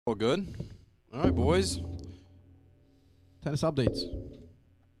All good. All right, boys. Tennis updates.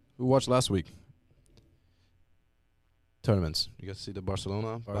 Who watched last week? Tournaments. You guys see the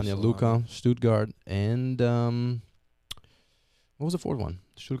Barcelona, Banja Luka, Stuttgart, and what was the fourth one?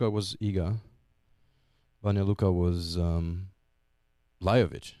 Stuttgart was Iga. Banja Luka was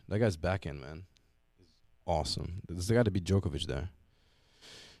Lajovic. That guy's backhand, man. He's awesome. There's the guy to beat Djokovic there.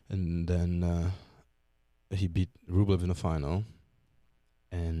 And then he beat Rublev in the final.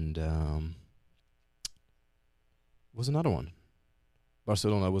 And was another one.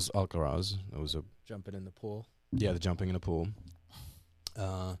 Barcelona was Alcaraz. That was a Jumping in the pool. the jumping in the pool.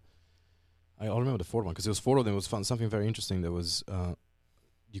 I'll remember the fourth one because it was four of them. It was fun. Something very interesting. There was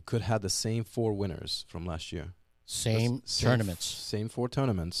you could have the same four winners from last year. Same tournaments. Same four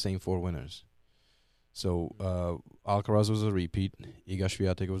tournaments. Same four winners. So Alcaraz was a repeat. Iga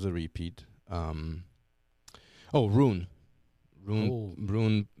Swiatek was a repeat. Rune.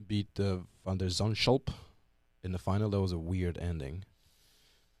 Rune beat Van der Zandschulp in the final. That was a weird ending.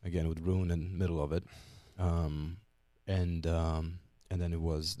 Again, with Rune in the middle of it. And then it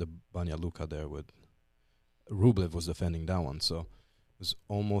was the Banja Luka there with Rublev was defending that one. So it was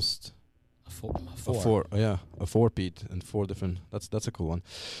almost A four. a four-peat and four different. That's a cool one.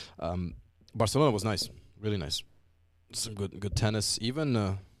 Barcelona was nice, really nice. Some good tennis.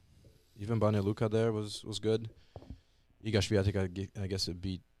 Even Banja Luka there was good. Iga Swiatek, I guess it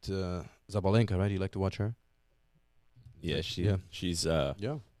beat Zabalenka, right? You like to watch her? Yeah, She's she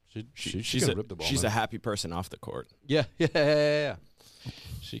can rip the ball. she's man. a happy person off the court. Yeah.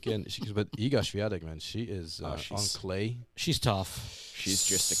 She can. But Iga Swiatek, man, she is on clay. She's tough. She's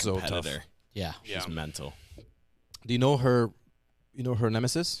just a So tough. competitor. Yeah. She's mental. Do you know her? You know her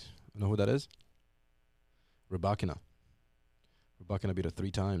nemesis? You know who that is? Rybakina. Rybakina beat her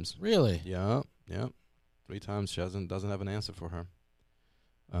 3 times. Really? Yeah. 3 times. She doesn't have an answer for her.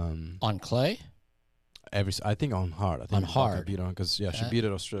 On clay? I think on hard. I think On Rybakina hard. beat her because she beat her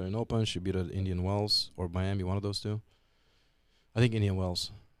at Australian Open. She beat her at Indian Wells or Miami, one of those two. I think Indian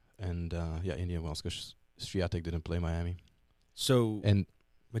Wells, and Indian Wells because Swiatek didn't play Miami. So And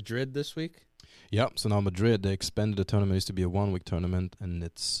Madrid this week? yeah, so now Madrid, they expanded the tournament. It used to be a 1-week tournament, and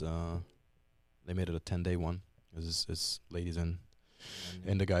it's they made it a 10-day one. It's ladies and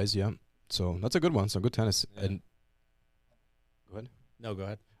the guys, yeah. So that's a good one. Some good tennis. Yeah. And go ahead. No, go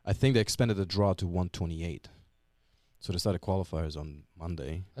ahead. I think they expanded the draw to 128. So they started qualifiers on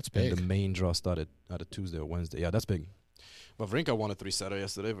Monday. That's big. And the main draw started either Tuesday or Wednesday. Yeah, that's big. Wawrinka won a 3-setter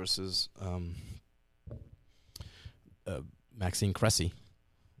yesterday versus Maxine Cressy.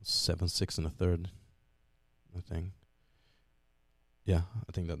 7-6 in the third, I think. Yeah,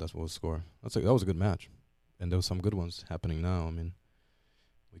 I think that was the score. That was a good match. And there was some good ones happening now. I mean,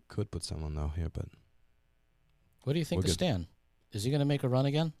 we could put someone now here, but What do you think We're to good. Stan? Is he going to make a run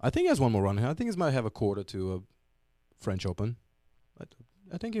again? I think he has one more run here. I think he might have a quarter to a French Open.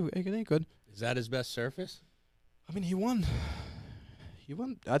 I think he could. Is that his best surface? I mean, he won.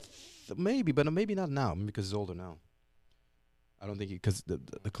 Maybe, but maybe not now because he's older now. I don't think because the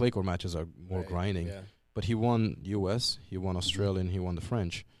clay court matches are more Right, grinding. Yeah. But he won U.S., he won Australian, he won the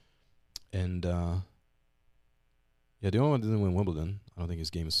French, and the only one that didn't win Wimbledon. I don't think his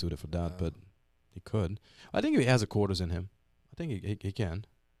game is suited for that, but he could. I think he has a quarters in him. I think he can.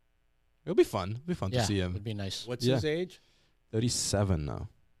 It'll be fun. It'll be fun to see him. Would be nice. What's Yeah. his age? 37 now.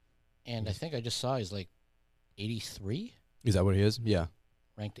 And I think I just saw he's like 83, Is that where he is? Yeah.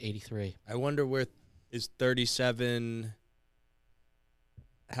 ranked 83. I wonder where is 37.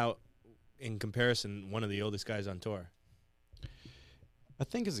 How, in comparison, one of the oldest guys on tour. I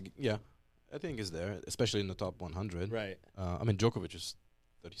think is there, especially in the top 100. Right. I mean, Djokovic is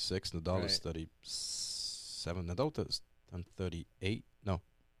 36, Nadal is Right. 37. Nadal is 38. No,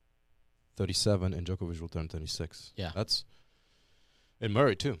 37, and Djokovic will turn 36. Yeah. That's and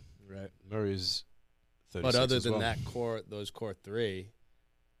Murray too. Right. Murray's 36. But other as than well. that core, those core 3,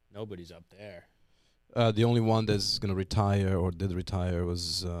 nobody's up there. The only one that's gonna retire or did retire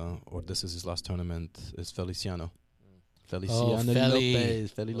was, or this is his last tournament, is Feliciano. Feliciano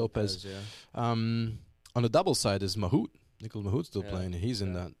Feli Lopez. Yeah. On the double side is Mahut. Nicholas Mahut still Yeah, playing. He's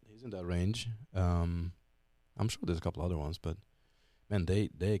in yeah. that range. I'm sure there's a couple other ones, but man, they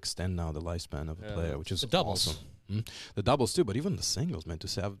extend now the lifespan of a Yeah. player, which is The doubles. awesome. The doubles too, but even the singles, man,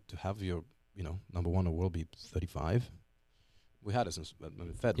 to have your number one in the world be 35. We had it since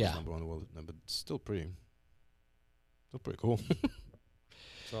Fed Yeah. was number one in the world, but still pretty cool.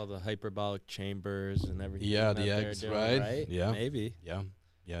 It's all the hyperbolic chambers and everything. Yeah, out the there eggs, doing, right? Yeah. Maybe. yeah,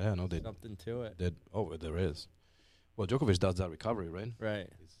 I know they Something to it. did. Oh, there is. Well, Djokovic does that recovery, right? Right.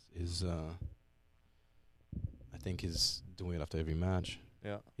 I think he's doing it after every match.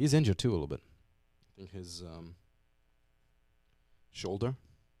 Yeah. He's injured too a little bit. I think his shoulder,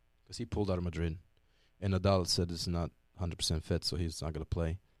 because he pulled out of Madrid, and Nadal said it's not 100% fit, so he's not going to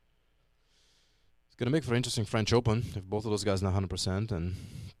play. It's going to make for an interesting French Open if both of those guys not 100% and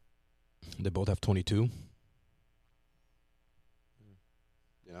they both have 22.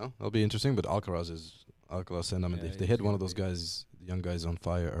 You know, that'll be interesting. But Alcaraz, and I mean, if they hit one of those guys, the young guys, on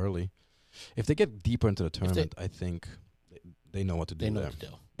fire early, if they get deeper into the tournament, I think they know what to do They know there. what to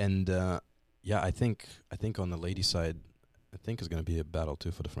do. And yeah, I think on the lady side, I think it's going to be a battle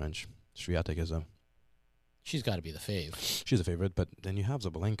too for the French. Swiatek is She's got to be the fave. she's a favorite, but then you have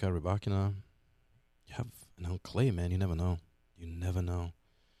Zabalenka, Rybakina, you have Clay, man. You never know. You never know.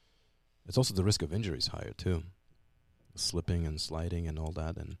 It's also the risk of injuries higher too, slipping and sliding and all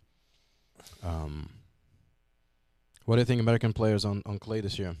that. And what do you think American players on clay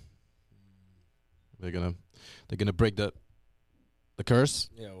this year? They're gonna break the curse.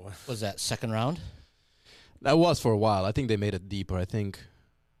 Yeah. Well, Was that second round? That was for a while. I think they made it deeper. I think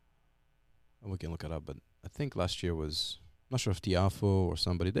we can look it up, but I think last year was, I'm not sure if Tiafo or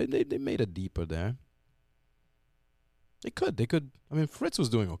somebody. They made it deeper there. They could. I mean, Fritz was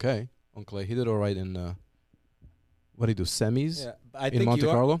doing okay on clay. He did all right in what did he do, semis yeah. I in think Monte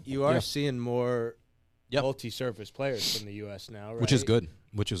Carlo. you are Yeah. seeing more Yep. multi-surface players from the U.S. now, right? Which is good,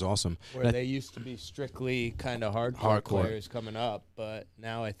 which is awesome. Where And they used to be strictly kind of hardcore Hardcore. players coming up, but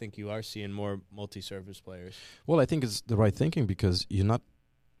now I think you are seeing more multi-surface players. Well, I think it's the right thinking because you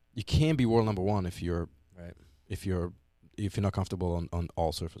can't be world number one if you're not comfortable on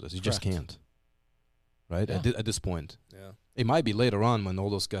all surfaces. You just Correct. can't. Right? Yeah. At this point. Yeah. It might be later on when all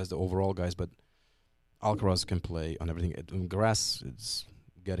those guys, the overall guys, but Alcaraz can play on everything. Grass is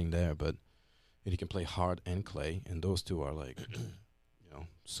getting there, but he can play hard and clay, and those two are like,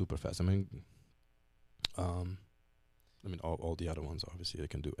 super fast. I mean, all the other ones obviously they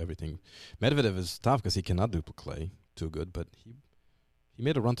can do everything. Medvedev is tough because he cannot do clay too good, but he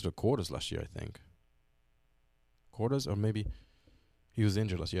made a run to the quarters last year, I think. Quarters, or maybe he was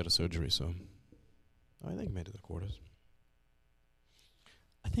injured last year, he had a surgery, so I think he made it to the quarters.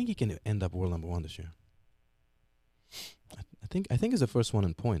 I think he can end up world number one this year. I think he's the first one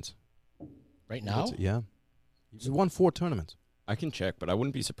in points. Right now? Yeah. He won 4 tournaments. I can check, but I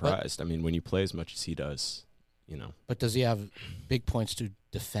wouldn't be surprised. I mean, when you play as much as he does, But does he have big points to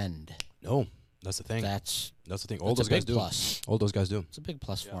defend? No, that's the thing. That's That's the thing. that's All those a guys big do. plus. All those guys do. It's a big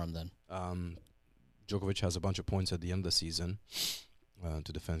plus for him then. Djokovic has a bunch of points at the end of the season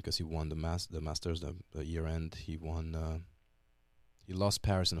to defend because he won the Masters, the year end. He won. He lost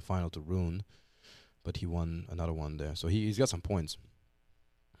Paris in the final to Rune, but he won another one there. So he's got some points.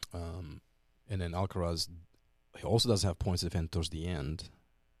 And then Alcaraz, he also does have points to defend towards the end.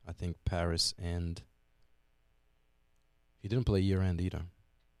 I think Paris, and he didn't play year end either,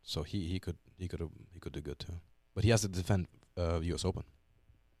 so he could do good too. But he has to defend U.S. Open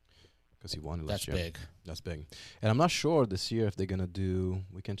because he won it last That's year. big. That's big. And I'm not sure this year if they're gonna do.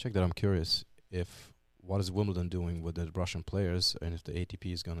 We can check that. I'm curious if what is Wimbledon doing with the Russian players, and if the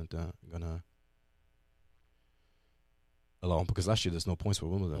ATP is gonna allow them, because last year there's no points for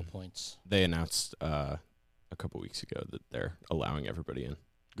Wimbledon. No points. they announced a couple weeks ago that they're allowing everybody in.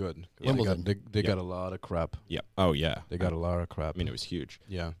 Good. 'Cause Wimbledon. They got a lot of crap. Yeah. Oh, yeah. They got a lot of crap. I mean, it was huge.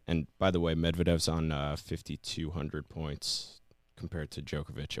 Yeah. And by the way, Medvedev's on 5,200 points compared to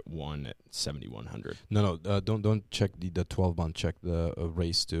Djokovic at 7,100. No. Don't check the 12-month. Check the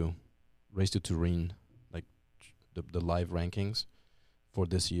race to Turin, like the live rankings for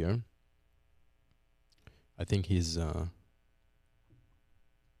this year. I think he's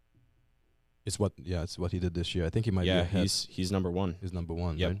it's what he did this year. I think he might be ahead. he's number one. He's number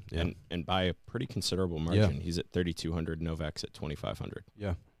one, Yep. right? Yeah. And by a pretty considerable margin. He's at 3,200. Novak's at 2,500.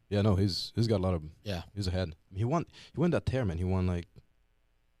 Yeah. No, he's got a lot of. Yeah. He's ahead. He won that tear, man. He won like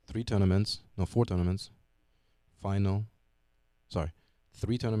 4 tournaments. Final. Sorry,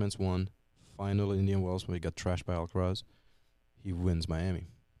 3 tournaments won. Final Indian Wells where he got trashed by Alcaraz. He wins Miami.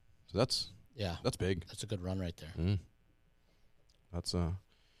 So that's big. That's a good run right there. That's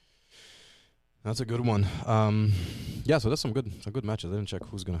a good one. Yeah, so that's some good matches. I didn't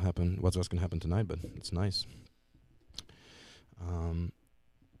check what's gonna happen tonight, but it's nice. On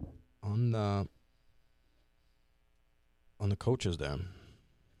the coaches there,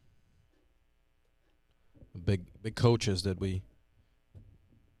 big coaches that we'd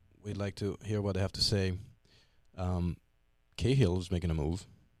like to hear what they have to say. Cahill is making a move.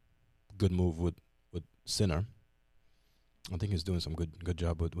 Good move with Sinner. I think he's doing some good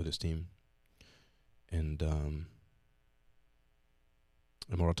job with his team. And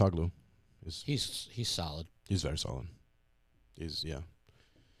Mouratoglou He's solid. he's very solid.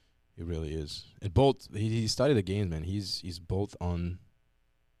 He really is. And both he studied the games, man. He's both on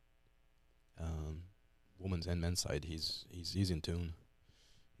women's and men's side. He's in tune.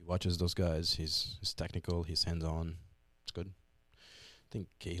 He watches those guys. He's technical. He's hands on. It's good. I think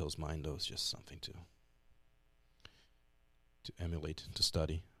Cahill's mind though is just something to emulate, to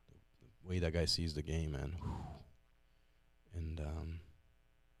study. The way that guy sees the game, man. And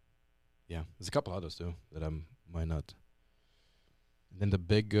yeah, there's a couple others too that I might not. And then the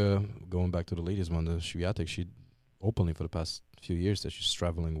big, going back to the ladies one, the Swiatek, she openly for the past few years that she's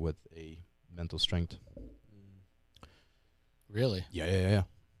struggling with a mental strength. Really? Yeah.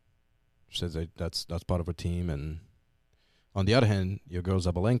 She says that's part of her team. And on the other hand, your girl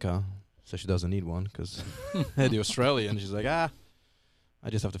Zabalenka says she doesn't need one because the Australian, she's like, I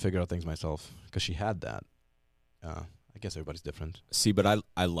just have to figure out things myself because she had that. I guess everybody's different. See, but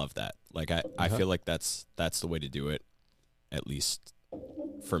I love that. Like I feel like that's the way to do it, at least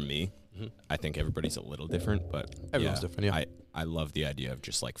for me. Mm-hmm. I think everybody's a little different, but Everyone's different, yeah. I love the idea of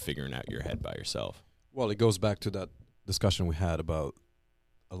just like figuring out your head by yourself. Well, it goes back to that discussion we had about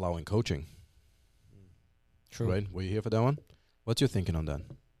allowing coaching. True. Right? Were you here for that one? What's your thinking on that?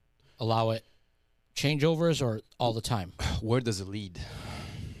 Allow it. Changeovers or all the time? Where does it lead?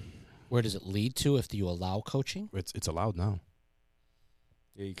 Where does it lead to if you allow coaching? It's allowed now.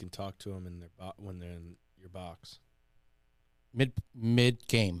 Yeah, you can talk to them in their when they're in your box. Mid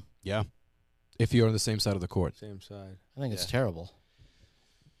game. Yeah. If you're on the same side of the court. Same side. I think it's Yeah. terrible.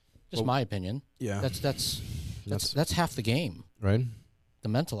 Just my opinion. Yeah. That's half the game. right. The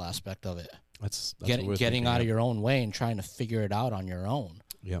mental aspect of it. That's Getting out of your own way and trying to figure it out on your own.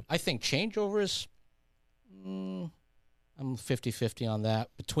 Yeah. I think changeovers, I'm 50-50 on that.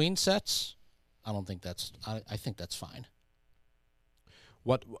 Between sets, I don't think I think that's fine.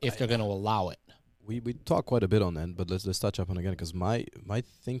 What If they're going to allow it. we talk quite a bit on that, but let's touch up on it again because my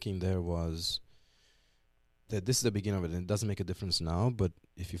thinking there was that this is the beginning of it, and it doesn't make a difference now. But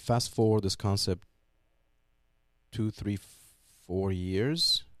if you fast forward this concept 2, 3, 4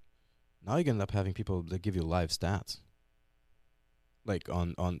 years, now you're gonna end up having people that give you live stats, like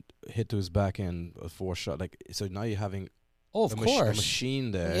on hit to his backhand, a 4 shot. Like so now you're having Oh, of a course.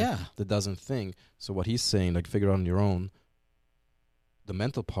 machine there Yeah. that doesn't think. So what he's saying, like figure out on your own. The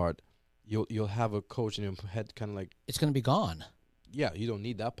mental part, you'll have a coach in your head, kind of like, It's going to be gone. yeah, you don't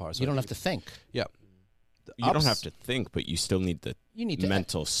need that part. So You don't I have to think. Yeah, You don't have to think, but you still need the You need to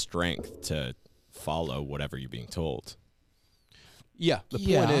mental strength to follow whatever you're being told. Yeah, the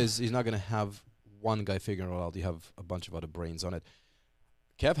Yeah. point is, he's not going to have one guy figuring it out. You have a bunch of other brains on it.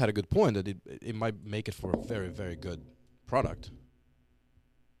 Kev had a good point that it might make it for a very, very good product.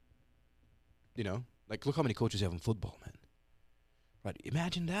 You know, like look how many coaches you have in football, man. Right,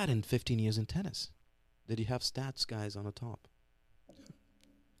 imagine that in 15 years in tennis. Did you have stats guys on the top?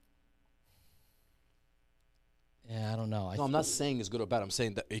 Yeah, I don't know. No, I'm not saying it's good or bad. I'm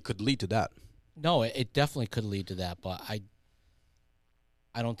saying that it could lead to that. No, it definitely could lead to that, but I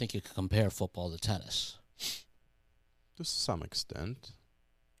don't think you could compare football to tennis. To some extent.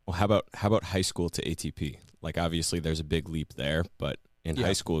 Well, how about high school to ATP? Like obviously there's a big leap there, but in Yeah.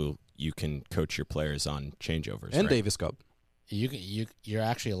 high school you can coach your players on changeovers. And right? Davis Cup. You're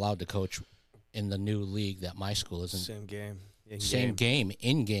actually allowed to coach in the new league that my school is in. Same game. Same game,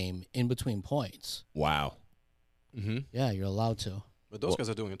 in between points. Wow. Mm-hmm. Yeah, you're allowed to. But those guys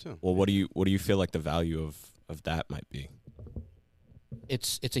are doing it too. Well, what do you feel like the value of that might be?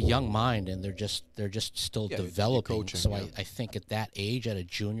 It's a young mind, and they're just still Yeah, you're developing. coaching, So yeah. I think at that age, at a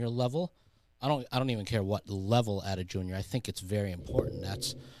junior level, I don't even care what level at a junior. I think it's very important.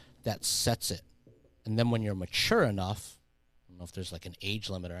 That sets it. And then when you're mature enough, I don't know if there's like an age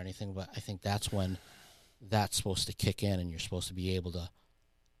limit or anything, but I think that's when that's supposed to kick in, and you're supposed to be able to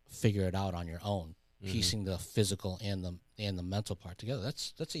figure it out on your own, piecing the physical and the mental part together.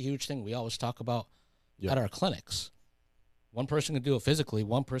 That's a huge thing we always talk about Yeah. at our clinics. One person can do it physically,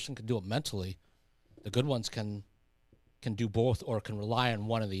 one person can do it mentally. The good ones can do both or can rely on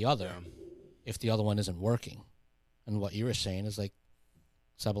one or the other if the other one isn't working. And what you were saying is like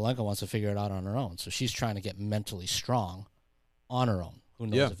Sabalenka wants to figure it out on her own. So she's trying to get mentally strong on her own. Who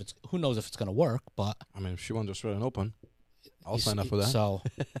knows if it's going to work, but I mean, if she won the Australian Open, I'll you sign up see- for that. So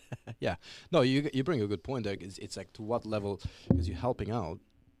Yeah. No, you bring a good point there. It's like to what level, because you're helping out.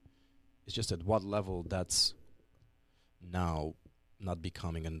 It's just at what level that's now not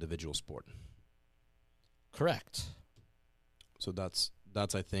becoming an individual sport. correct. So that's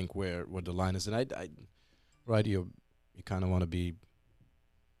I think where the line is. And I right, you kind of want to be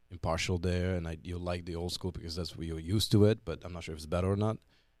impartial there, and you like the old school because that's where you're used to it. But I'm not sure if it's better or not.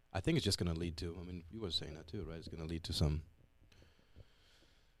 I think it's just going to lead to. I mean, you were saying that too, right? It's going to lead to some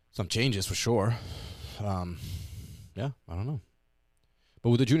some changes for sure. Yeah, I don't know. But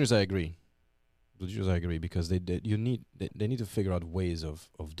with the juniors, I agree. With the juniors, I agree because they need to figure out ways of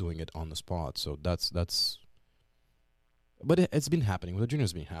doing it on the spot. So that's. But it's been happening. With the juniors,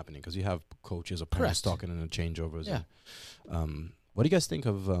 it's been happening because you have coaches or parents Correct. talking in the changeovers. Yeah. And, what do you guys think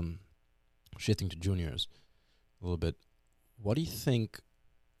of shifting to juniors a little bit? What do you think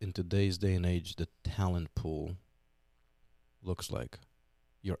in today's day and age the talent pool looks like?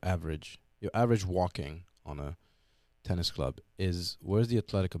 Your average walking on a tennis club where's the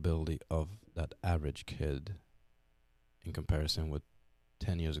athletic ability of that average kid in comparison with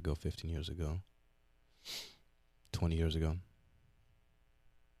 10 years ago, 15 years ago, 20 years ago?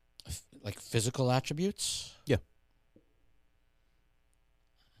 Like physical attributes? Yeah.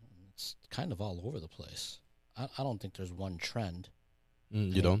 It's kind of all over the place. I don't think there's one trend.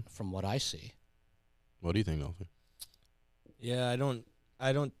 You don't? From what I see. What do you think, Alfie? Yeah, I don't.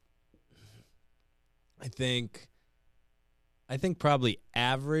 I think probably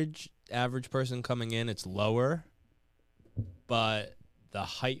average person coming in, it's lower, but the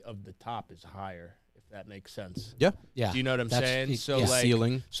height of the top is higher. If that makes sense. Yeah. Yeah. Do you know what I'm saying? So yeah. like,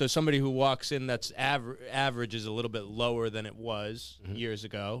 Ceiling. so somebody who walks in that's average is a little bit lower than it was Mhm. years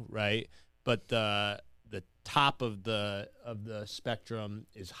ago, right? But the top of the spectrum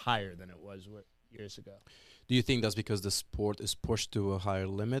is higher than it was years ago. Do you think that's because the sport is pushed to a higher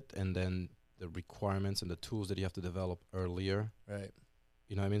limit and then the requirements and the tools that you have to develop earlier? Right.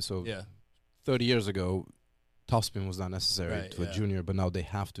 You know what I mean? So Yeah. 30 years ago, topspin was not necessary Right, to a yeah. junior, but now they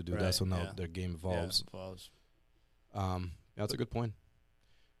have to do that. Right, So now yeah. their game evolves. Yeah, evolves. Yeah, that's a good point.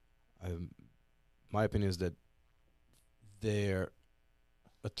 My opinion is that their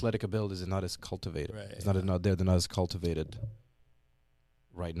athletic abilities are not as cultivated. Right, It's not yeah. they're not as cultivated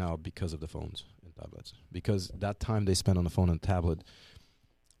right now because of the phones and tablets. Because that time they spent on the phone and tablet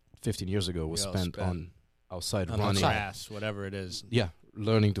 15 years ago was We all spent spent on outside On the running. grass, whatever it is. Yeah,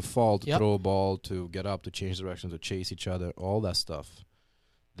 learning to fall, to Yep. throw a ball, to get up, to change direction, to chase each other, all that stuff.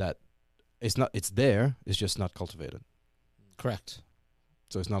 That it's there, it's just not cultivated. Correct.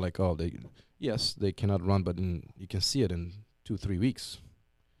 So it's not like, they cannot run, but you can see it in 2-3 weeks.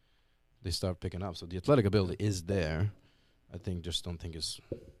 They start picking up. So the athletic ability is there. I think just don't think it's,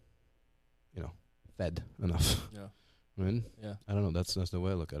 fed enough. Yeah. I mean, Yeah. I don't know. That's the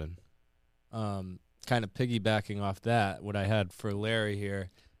way I look at it. Kind of piggybacking off that, what I had for Larry here,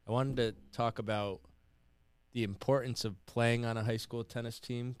 I wanted to talk about the importance of playing on a high school tennis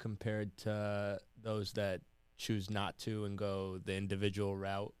team compared to those that choose not to and go the individual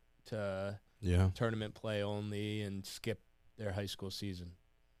route to Yeah, tournament play only and skip their high school season.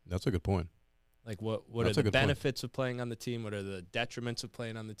 that's a good point. Like what That's are a the good point. benefits of playing on the team? What are the detriments of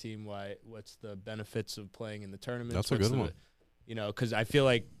playing on the team? What's the benefits of playing in the tournaments? That's a What's good the- one. Because I feel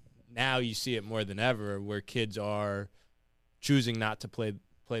like now you see it more than ever where kids are choosing not to play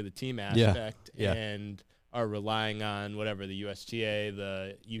the team aspect yeah. and are relying on whatever the USTA,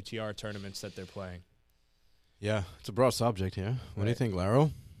 the UTR tournaments that they're playing. Yeah, it's a broad subject here. What do you Right. think,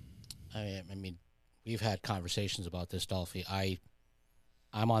 Laro? I mean, we've had conversations about this, Dolphy.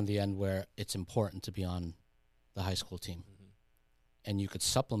 I'm on the end where it's important to be on the high school team, and you could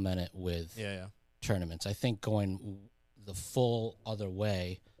supplement it with Yeah. tournaments. I think going the full other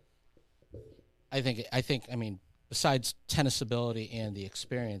way. I mean, besides tennis ability and the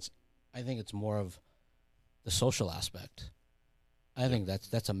experience, I think it's more of the social aspect. I think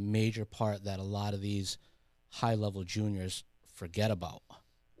that's a major part that a lot of these high-level juniors forget about.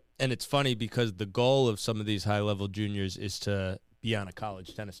 And it's funny because the goal of some of these high-level juniors is to be on a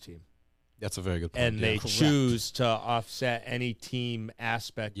college tennis team. That's a very good point. And yeah. they Correct. choose to offset any team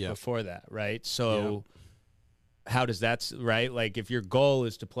aspect Yeah. before that, right? So how does that, right? Like if your goal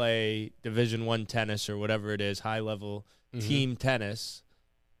is to play Division I tennis or whatever it is, high-level Mhm. team tennis,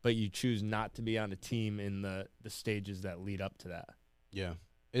 but you choose not to be on a team in the stages that lead up to that. Yeah,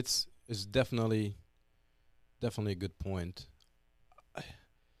 it's definitely a good point.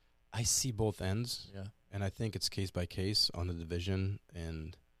 I see both ends, Yeah. and I think it's case by case on the division,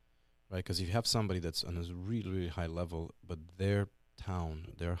 and right, because if you have somebody that's on a really really high level, but their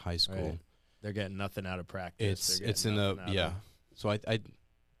town, their high school, Right. They're getting nothing out of practice. it's in a So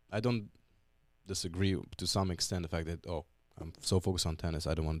I don't disagree to some extent the fact that I'm so focused on tennis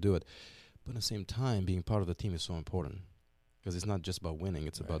I don't want to do it, but at the same time being part of the team is so important because it's not just about winning,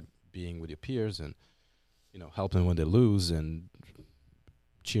 it's about being with your peers and helping when they lose and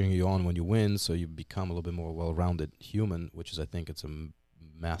cheering you on when you win, so you become a little bit more well-rounded human, which is I think it's a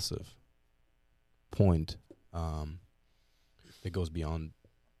massive point that goes beyond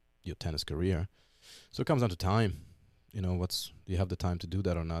your tennis career. So it comes down to time. you know, do you have the time to do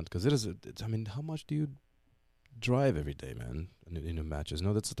that or not? Because I mean, how much do you drive every day, man, in your matches?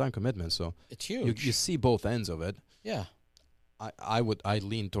 No, that's a time commitment. So It's huge. you see both ends of it. Yeah, I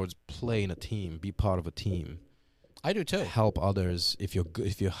lean towards playing a team, be part of a team, I do too. help others. If you're good,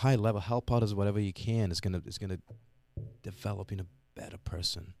 if you're high level, help others whatever you can. It's gonna develop in a better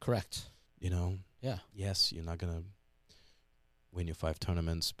person. Correct. You know. Yeah. Yes, you're not gonna win your 5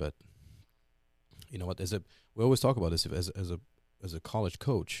 tournaments, but you know what? We always talk about this. As a college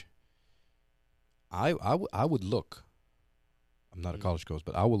coach, I would look. I'm not a college coach,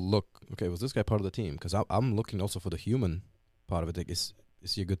 but I will look. Okay, was this guy part of the team? Because I'm looking also for the human part of it. Like, is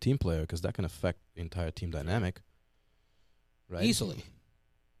he a good team player? Because that can affect the entire team dynamic. Right. Easily.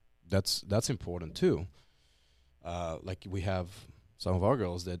 That's important too. Like we have some of our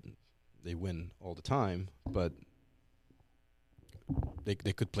girls that they win all the time, but they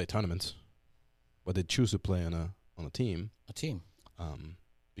could play tournaments, but they choose to play on a team. A team.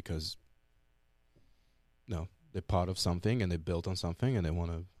 Because they're part of something and they built on something and they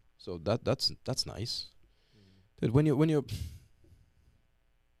want to. So that's nice. Dude, when you're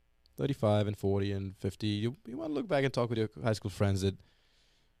 35 and 40 and 50, you want to look back and talk with your high school friends that,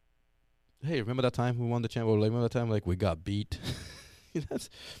 hey, remember that time we won the championship? Or like, remember that time like we got beat?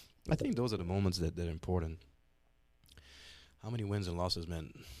 I think those are the moments that are important. How many wins and losses,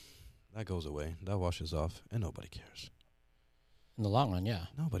 man? That goes away. That washes off, and nobody cares. In the long run, yeah.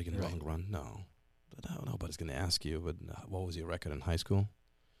 Nobody in the long run, no. Nobody's going to ask you, but what was your record in high school?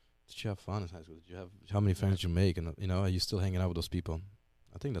 Did you have fun in high school? Did you have how many friends did you make? And you know, are you still hanging out with those people?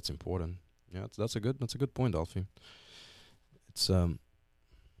 I think that's important. Yeah, that's a good point, Alfie. It's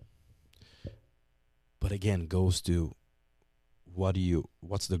but again, goes to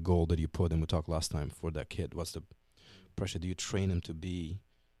what's the goal that you put? And we talked last time for that kid. What's the pressure? Do you train him to be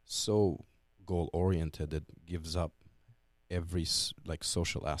so goal oriented that gives up every like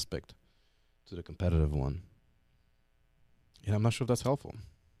social aspect to the competitive one? And I'm not sure if that's helpful.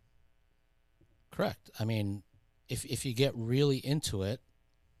 Correct. I mean, if you get really into it,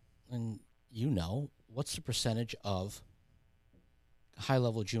 and what's the percentage of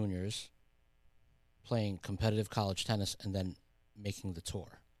high-level juniors playing competitive college tennis and then making the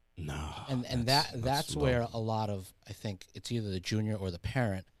tour? No. And that's where a lot of, I think it's either the junior or the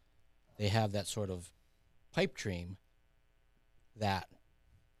parent, they have that sort of pipe dream that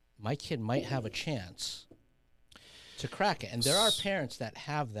my kid might have a chance to crack it. And there are parents that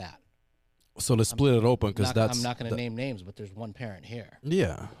have that. So let's split it open, because I'm not going to name names, but there's one parent here.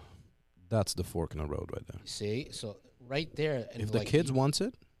 Yeah. That's the fork in the road right there. See? So right there. And if the kids wants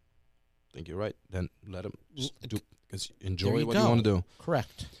it, I think you're right. Then let them enjoy what you want to do.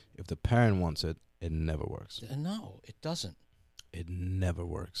 Correct. If the parent wants it, it never works. No, it doesn't. It never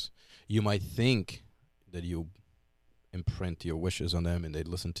works. You might think that you imprint your wishes on them and they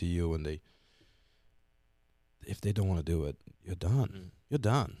listen to you, and if they don't want to do it, you're done. You're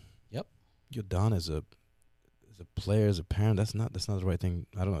done. Yep. You're done as a player, as a parent. That's not the right thing.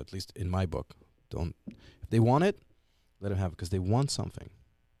 I don't know, at least in my book. If they want it, let them have it, because they want something.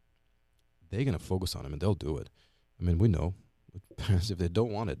 They're going to focus on them and they'll do it. I mean, we know parents, if they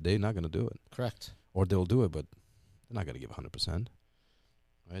don't want it, they're not going to do it. Correct. Or they'll do it, but they're not going to give 100%.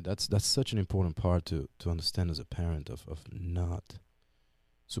 Right? That's such an important part to understand as a parent of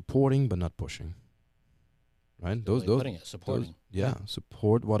supporting but not pushing. Right? Supporting.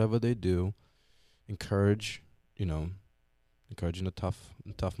 Support whatever they do. Encourage, encourage in a tough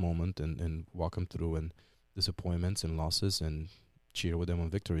moment and walk them through and disappointments and losses, and cheer with them on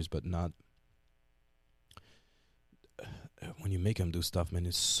victories, but not when you make them do stuff, man.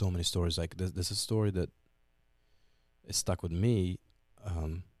 There's so many stories. Like there's a story that is stuck with me.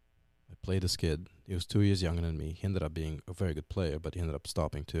 I played this kid. He was 2 years younger than me. He ended up being a very good player, but he ended up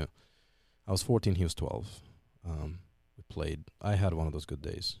stopping too. I was 14. He was 12. We played. I had one of those good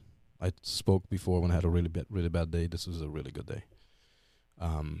days. I spoke before when I had a really bad day. This was a really good day.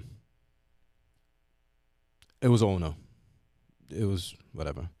 It was Ono. It was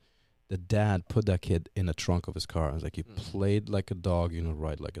whatever. The dad put that kid in the trunk of his car. I was like, you played like a dog,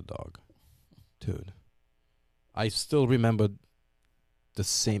 ride like a dog. Dude. I still remember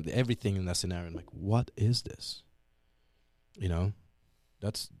everything in that scenario. I'm like, what is this?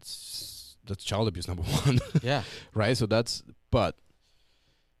 That's child abuse number one. Yeah. Right? So but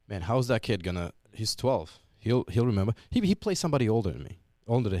man, how's that kid he's 12. He'll remember. He played somebody older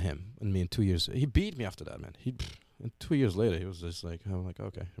than him, and me in 2 years. He beat me after that, man. And 2 years later, he was just like, I'm like,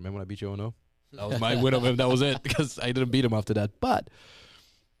 okay, remember when I beat you? Oh no, that was my win of him. That was it, because I didn't beat him after that. But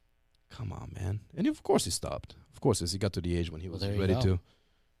come on, man. And of course he stopped. Of course, as he got to the age when he was ready to.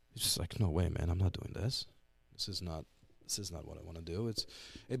 He's just like, no way, man. I'm not doing this. This is not this is not what I want to do.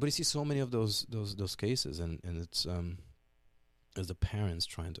 But you see so many of those cases, and it's as the parents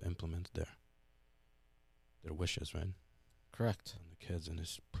trying to implement their wishes, right? Correct. On the kids, and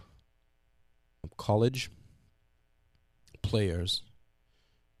it's college players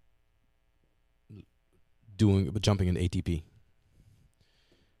jumping in ATP.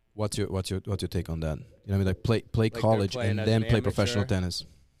 What's your take on that? You know what I mean? Like play college and then play professional tennis.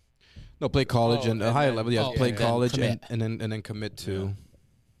 No, play college and a higher level. Yeah, play college and then commit to,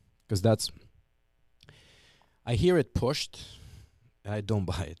 because that's. I hear it pushed, and I don't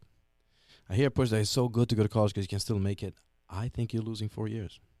buy it. I hear it pushed that it's so good to go to college because you can still make it. I think you're losing 4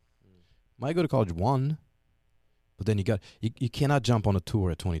 years. Might go to college 1, but then you cannot jump on a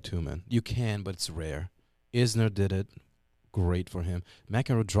tour at 22, man. You can, but it's rare. Isner did it. Great for him.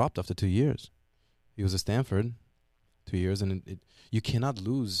 McEnroe dropped after 2 years. He was at Stanford 2 years, and you cannot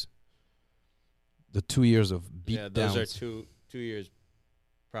lose the 2 years of beat downs. Those are two years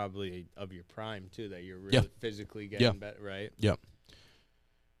probably of your prime, too, that you're really physically getting better, right? Yeah.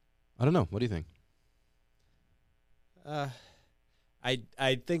 I don't know. What do you think?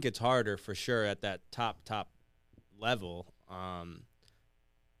 I think it's harder for sure at that top level.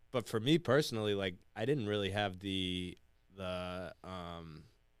 But for me personally, like, I didn't really have the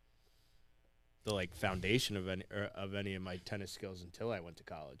like foundation of any of my tennis skills until I went to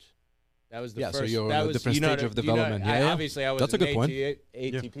college. That was the first. So you're a different stage of development. Obviously, I was That's an a good point.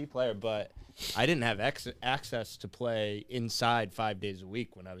 ATP player, but I didn't have access to play inside 5 days a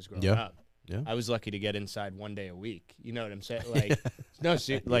week when I was growing up. Yeah. I was lucky to get inside 1 day a week. You know what I'm saying?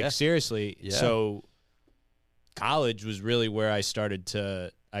 Like, seriously. Yeah. So college was really where I started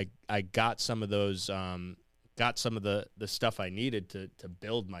to. I got some of those. Got some of the stuff I needed to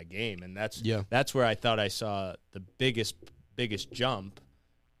build my game, and that's where I thought I saw the biggest jump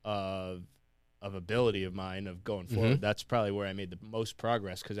of ability of mine of going forward. That's probably where I made the most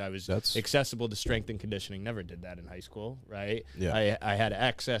progress because I was accessible to strength and conditioning. Never did that in high school, right? Yeah. I had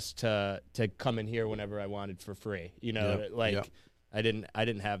access to come in here whenever I wanted for free. You know, I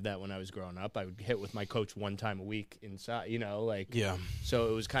didn't have that when I was growing up. I would hit with my coach 1 time a week inside. You know, like So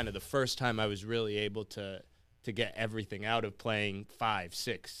it was kind of the first time I was really able to get everything out of playing 5,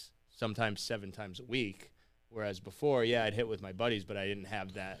 6, sometimes 7 times a week. Whereas before, I'd hit with my buddies, but I didn't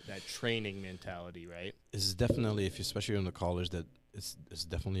have that training mentality, right? It's definitely, especially in the college, that it's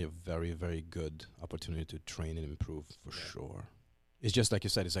definitely a very, very good opportunity to train and improve for sure. It's just like you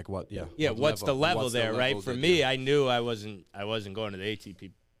said. It's like what? Yeah. Yeah. What's the level there, right? For me, I knew I wasn't going to the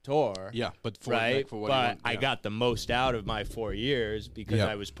ATP tour. Yeah, but for what but I got the most out of my 4 years because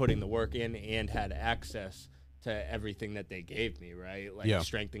I was putting the work in and had access to everything that they gave me, right? Like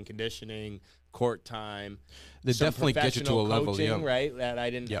strength and conditioning, court time. They definitely get you to a level, coaching, right? That I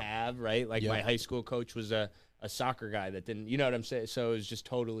didn't have, right? Like my high school coach was a soccer guy that didn't, you know what I'm saying? So it was just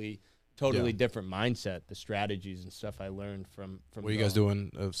totally different mindset, the strategies and stuff I learned from Were you guys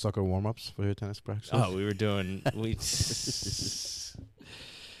doing soccer warm-ups for your tennis practice? Oh, we were doing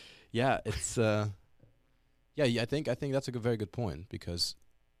Yeah, it's I think that's a very good point because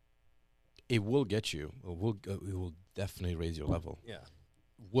it will get you. It will definitely raise your level. Yeah.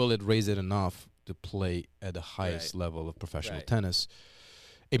 Will it raise it enough to play at the highest level of professional tennis?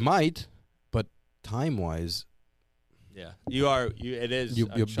 It might, but time-wise, you're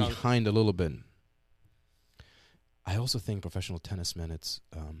behind a little bit. I also think professional tennis, man, it's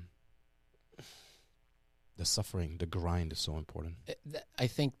the suffering, the grind is so important. I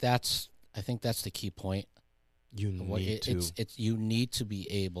think that's the key point. You need to be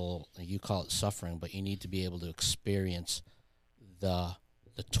able, you call it suffering, but you need to be able to experience the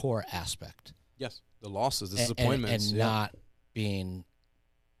tour aspect. Yes, the losses, the disappointments, and not being,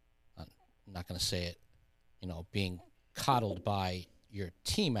 I'm not going to say it, being coddled by your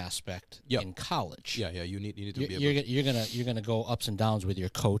team aspect in college. Yeah, you need to be able. You're gonna go ups and downs with your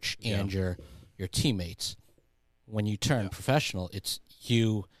coach and your teammates. When you turn professional, it's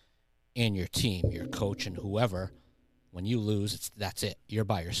you and your team, your coach and whoever. When you lose, that's it. You're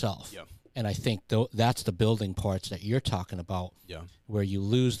by yourself. Yeah. And I think that's the building parts that you're talking about. Yeah. Where you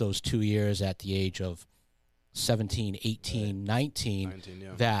lose those 2 years at the age of 17, 18,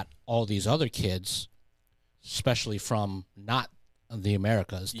 19 that all these other kids, especially from not the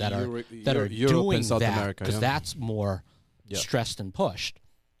Americas, that are doing and South that America, because that's more stressed and pushed.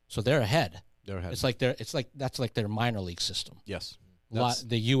 So they're ahead. It's like that's like their minor league system. Yes.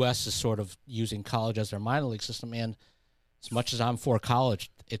 The U.S. is sort of using college as their minor league system, and as much as I'm for college,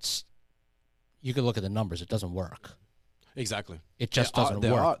 you can look at the numbers. It doesn't work. Exactly. It just doesn't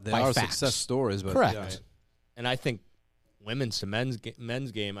work. There are success stories, but correct. Yeah. And I think women's to men's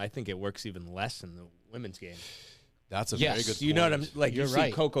game, I think it works even less in the women's game. That's a Yes. very good point. You know what I'm like? You're you right.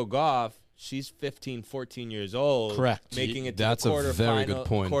 see Coco Gauff. She's 15, 14 years old. Correct. Making it to That's the a very good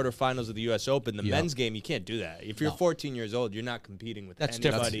point. quarterfinals of the U.S. Open. The Yeah. men's game, you can't do that. If you're No. 14 years old, you're not competing with That's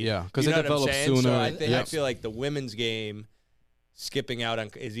different. anybody. Yeah, because You they know what I'm develop saying? sooner. So I Yeah. feel like the women's game, skipping out on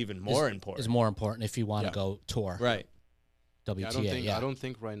is even more important. Is more important if you want to Yeah. go tour. Right. WTA. I don't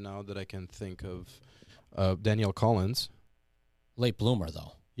think right now that I can think of Danielle Collins. Late bloomer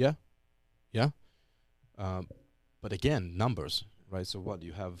though. Yeah. But again, numbers, right? So what,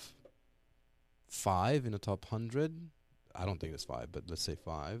 you have 5 in the top 100? I don't think it's 5, but let's say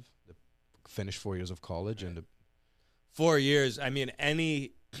 5. They finished 4 years of college and 4 years. I mean,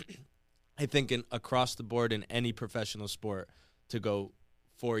 I think across the board in any professional sport, to go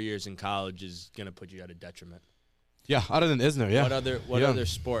 4 years in college is going to put you at a detriment. yeah, other than Isner, yeah. What Yeah. other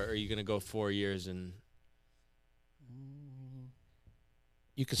sport are you going to go 4 years in?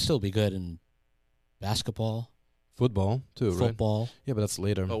 You could still be good in basketball, Football too, right? football. Yeah, but that's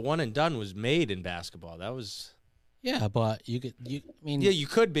later. But one and done was made in basketball. That was Yeah, but I mean, you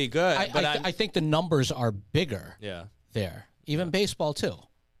could be good, but I think the numbers are bigger yeah. there. Even baseball too,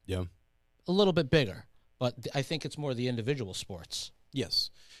 Yeah. a little bit bigger. But I think it's more the individual sports. Yes,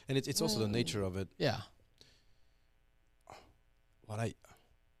 and it's also the nature of it. Yeah, What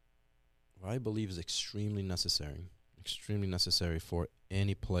I believe is extremely necessary for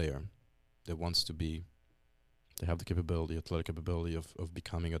any player that wants to have the capability, athletic capability of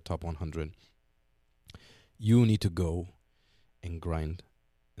becoming a top 100. You need to go and grind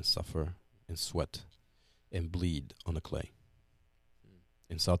and suffer and sweat and bleed on the clay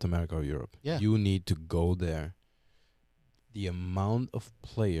in South America or Europe. Yeah. You need to go there. The amount of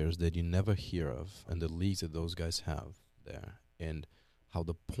players that you never hear of and the leagues that those guys have there, and how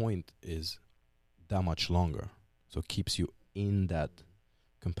the point is that much longer. So it keeps you in that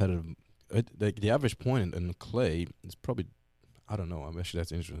competitive. The average point in clay is probably, I don't know. Actually,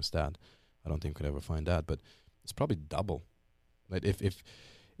 that's an interesting stat. I don't think we could ever find that, but it's probably double. Like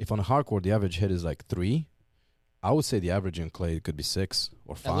if on a hard court the average hit is like 3, I would say the average in clay could be 6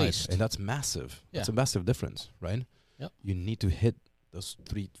 or 5, least. and that's massive. Yeah. That's a massive difference, right? Yep. You need to hit those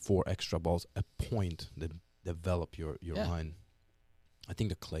 3-4 extra balls a point that develop your Yeah. mind. I think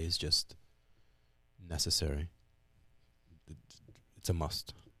the clay is just necessary. It's a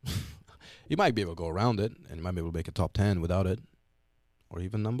must. You might be able to go around it, and you might be able to make a top 10 without it, or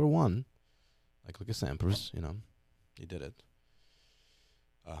even number 1. Like look at Sampras, he did it.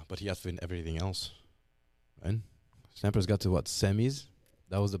 But he has to win everything else, right? Sampras got to what, semis?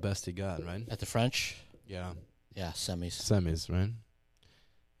 That was the best he got, right? at the French. Yeah, Yeah, semis. semis, right?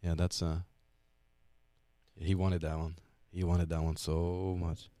 Yeah, that's he wanted that one. He wanted that one so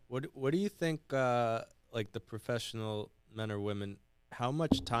much. What do you think? Like the professional men or women, how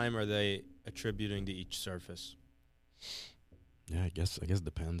much time are they attributing to each surface? Yeah, I guess it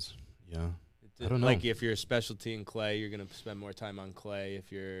depends. Yeah. I don't know. Like if you're a specialty in clay, you're gonna spend more time on clay.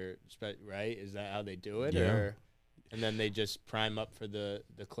 If you're right, is that how they do it? Yeah. Or, and then they just prime up for the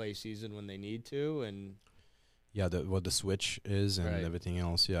clay season when they need to, and Yeah, what the switch is and Right. everything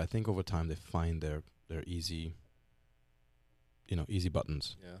else. Yeah, I think over time they find their easy, easy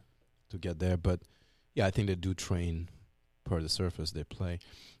buttons yeah. to get there. But yeah, I think they do train per the surface they play.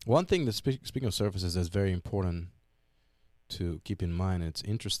 One thing that speaking of surfaces that's very important to keep in mind. It's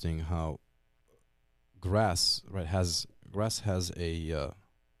interesting how grass has a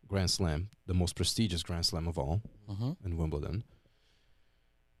Grand Slam, the most prestigious Grand Slam of all Mm-hmm. in Wimbledon.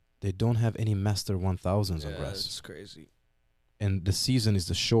 They don't have any Master 1000s on Yeah, grass. it's crazy. And the season is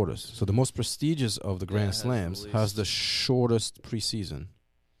the shortest. So the most prestigious of the Grand has the Slams least. has the shortest preseason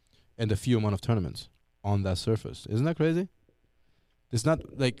and the few amount of tournaments on that surface. Isn't that crazy? It's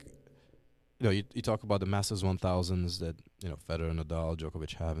not like, you talk about the Masters 1000s that, Federer, Nadal,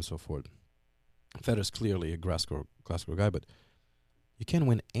 Djokovic have and so forth. Federer's clearly a grass court guy, but you can't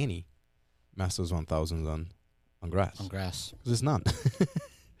win any Masters 1000s on grass. On grass. Because it's none.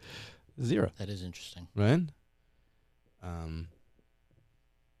 0. That is interesting. Right?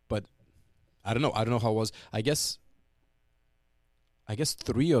 But I don't know. I don't know how it was. I guess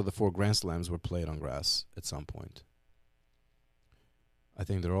 3 of the 4 Grand Slams were played on grass at some point. I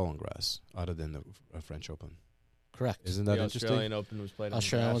think they're all on grass, other than the French Open. Correct. Isn't that The interesting? Australian Open was played on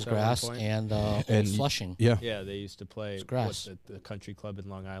Australian was grass grass at one point. and And Old Flushing. Yeah. Yeah, they used to play It's grass. the country club in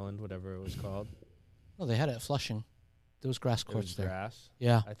Long Island, whatever it was called. No, they had it at Flushing. There was grass It courts was there. grass.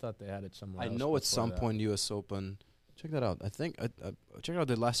 Yeah. I thought they had it somewhere I else know at before some that. point U.S. Open. Check that out. I think I checked out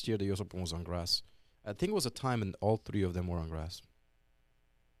that last year the U.S. Open was on grass. I think it was a time and all 3 of them were on grass.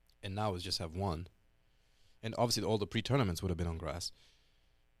 And now it's just have 1. And obviously all the pre-tournaments would have been on grass.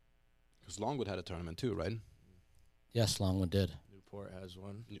 Because Longwood had a tournament too, right? Yes, Longwood did. Newport has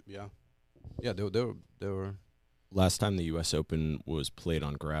one. Yeah. Yeah, they were Last time the U.S. Open was played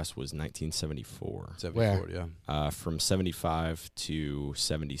on grass was 1974. 74, yeah. From 75 to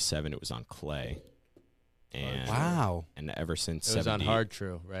 77, it was on clay. And Wow. And ever since It was on 70 hard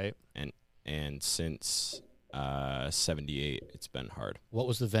true, right? and since 78, it's been hard. What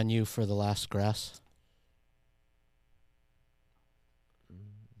was the venue for the last grass?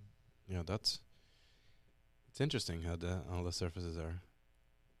 Yeah, it's interesting how all the surfaces are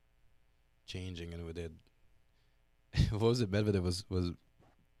changing, and we did. What was it? Medvedev was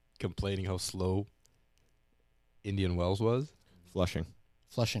complaining how slow Indian Wells was. Flushing.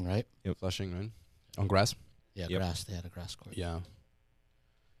 Flushing, right? Flushing, right? On grass. Yeah, Yep. grass. They had a grass court. Yeah.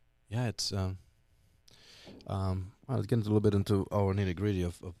 Yeah, it's let's get a little bit into our nitty-gritty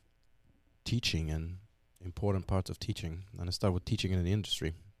of teaching and important parts of teaching. And I start with teaching in the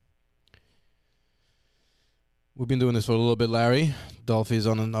industry. We've been doing this for a little bit, Larry. Dolphy's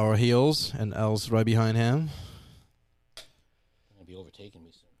on our heels, and El's right behind him. They're gonna be overtaking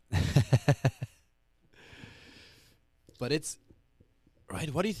me soon. But it's right.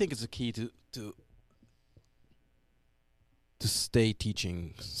 What do you think is the key to stay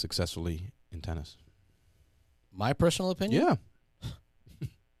teaching successfully in tennis? My personal opinion? Yeah.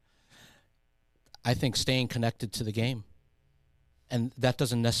 I think staying connected to the game. And that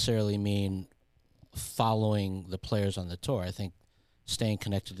doesn't necessarily mean following the players on the tour. I think staying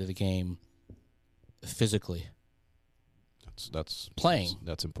connected to the game physically. That's Playing.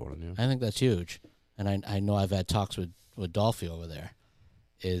 That's important. Yeah. I think that's huge. And I know I've had talks with Dolphy over there.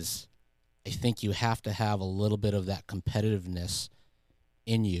 Is I think you have to have a little bit of that competitiveness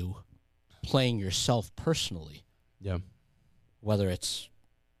in you, playing yourself personally. Yeah. Whether it's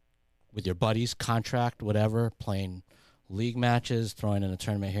with your buddies, contract, whatever, playing league matches, throwing in a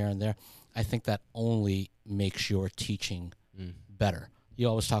tournament here and there. I think that only makes your teaching better. You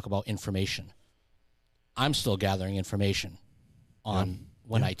always talk about information. I'm still gathering information on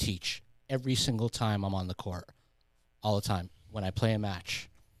when I teach. Every single time I'm on the court, all the time. When I play a match,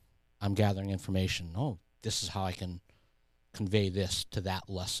 I'm gathering information. Oh, this is how I can convey this to that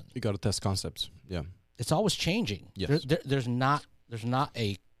lesson. You got to test concepts. Yeah. It's always changing. Yes. There's not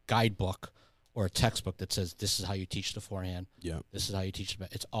a guidebook or a textbook that says this is how you teach the forehand. Yeah. This is how you teach the.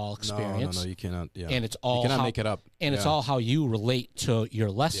 It's all experience. No, you cannot. Yeah. And it's all you cannot how, make it up. And it's all how you relate to your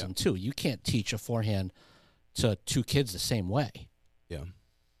lesson Yeah. too. You can't teach a forehand to two kids the same way. Yeah.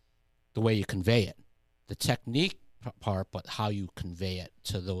 The way you convey it, the technique part, but how you convey it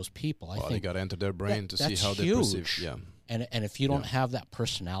to those people. I Well, think you got to enter their brain to see that's how they huge. perceive. Yeah. And if you don't Yeah. have that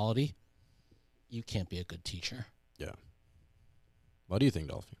personality, you can't be a good teacher. Yeah. What do you think,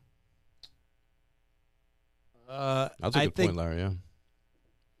 Dolphy? That's a I good think point, Larry.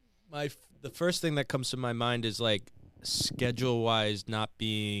 Yeah. the first thing that comes to my mind is like schedule wise not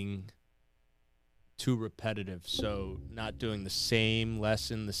being too repetitive, so not doing the same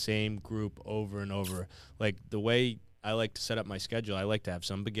lesson, the same group over and over. Like the way I like to set up my schedule, I like to have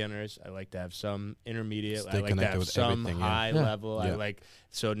some beginners, I like to have some intermediate, Stay I like to connected have with some everything, yeah. high Yeah. level. I Yeah. like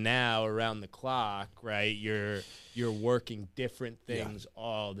so now around the clock, right? You're working different Yeah. things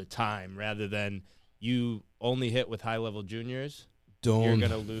all the time rather than you only hit with high level juniors. Don't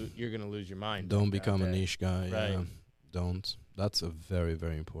You're gonna lose your mind. don't that become a day. niche guy. Yeah. Right. Don't. That's a very,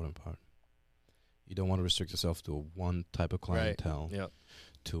 very important part. You don't want to restrict yourself to a one type of clientele, Yep.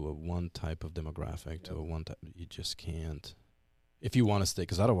 to a one type of demographic, to Yep. a one type. You just can't. If you want to stay,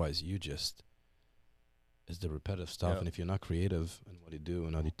 because otherwise you just it's the repetitive stuff. Yep. And if you're not creative in what you do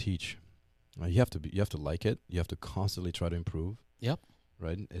and how you teach, you have to like it. You have to constantly try to improve. Yep.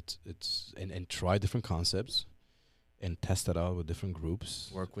 Right. It's and try different concepts, and test it out with different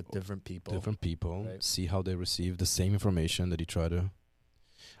groups. Work with different people. Right. See how they receive the same information that you try to.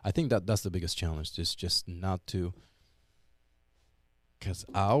 I think that's the biggest challenge. Is just not to. Because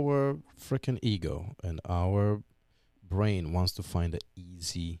our freaking ego and our brain wants to find the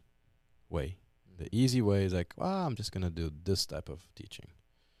easy way. The easy way is like, I'm just gonna do this type of teaching.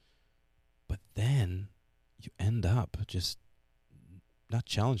 But then you end up just not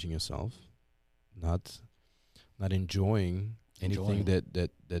challenging yourself, not enjoying anything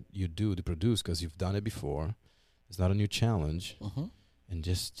that you do to produce because you've done it before. It's not a new challenge, and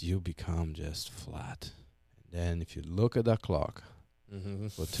just you become just flat. And then if you look at that clock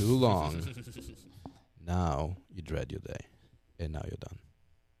for too long, now you dread your day, and now you're done.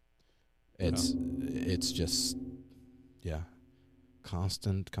 It's just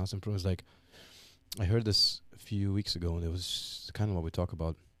constant improvements. Like I heard this a few weeks ago, and it was kind of what we talk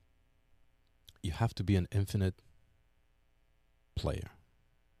about. You have to be an infinite player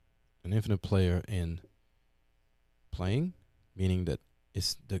in playing, meaning that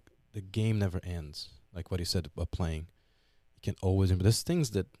it's the game never ends. Like what you said about playing, you can always. There's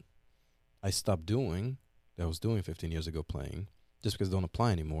things that I stopped doing that I was doing 15 years ago playing, just because they don't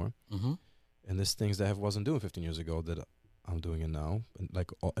apply anymore. Mm-hmm. And there's things that I wasn't doing 15 years ago that I'm doing it now, and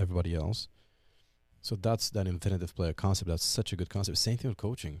like everybody else. So that's that infinitive player concept. That's such a good concept. Same thing with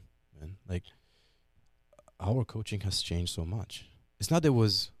coaching, man. Like our coaching has changed so much. It's not that it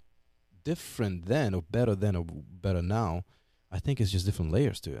was different then or better now. I think it's just different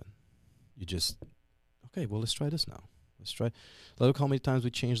layers to it. You just, okay, well, let's try this now. Let's try. Look how many times we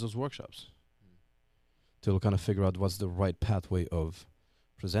changed those workshops to kind of figure out what's the right pathway of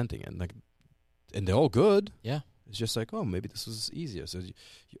presenting it. Like, and they're all good. Yeah. It's just like, oh, maybe this was easier. So you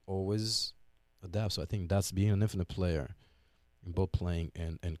always adapt. So I think that's being an infinite player in both playing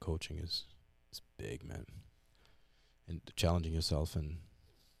and coaching is big, man. And challenging yourself, and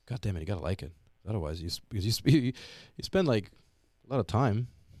God damn it, you gotta like it. Otherwise, you spend like a lot of time.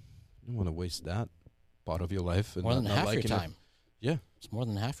 You don't want to waste that part of your life. And More than not half your liking it. time. Yeah. It's more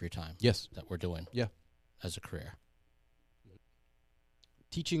than half your time Yes. that we're doing. Yeah. As a career.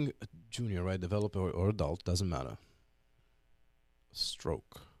 Teaching a junior, right, developer or adult, doesn't matter. A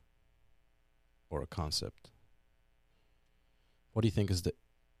stroke or a concept. What do you think is the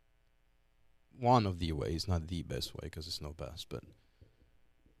one of the ways, not the best way, because it's no best, but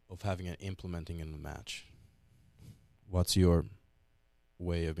of having and implementing in the match? What's your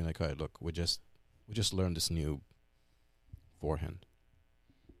way of being like, all right, look, we just learned this new forehand.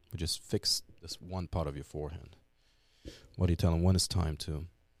 We just fixed this one part of your forehand. What do you tell them when it's time to?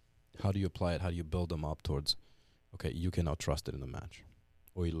 How do you apply it? How do you build them up towards, okay, you can now trust it in the match,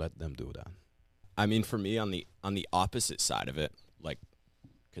 or you let them do that? I mean, for me, on the opposite side of it, like,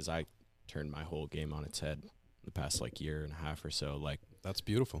 because I turned my whole game on its head the past like year and a half or so. Like, That's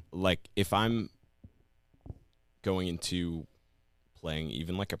beautiful. like if I'm going into playing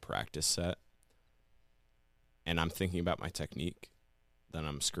even like a practice set and I'm thinking about my technique, then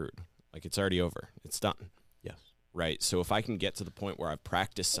I'm screwed. Like, it's already over. It's done. Yes. Right? So if I can get to the point where I've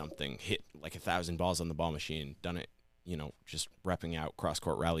practiced something, hit like 1,000 balls on the ball machine, done it, just repping out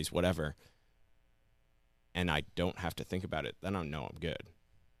cross-court rallies, whatever, and I don't have to think about it, then I know I'm good.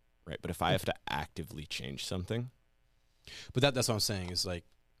 Right? But if I have to actively change something. But that's what I'm saying is like,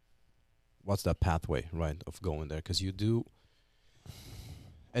 what's that pathway, right, of going there? Because you do,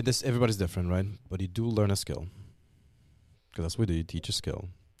 and this everybody's different, right? But you do learn a skill. Because that's what you do. You teach a skill,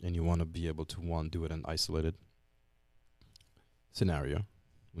 and you want to be able to do it in isolated scenario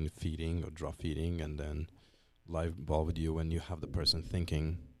when you're feeding or drop feeding, and then live ball with you when you have the person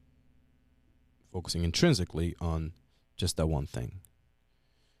thinking, focusing intrinsically on just that one thing.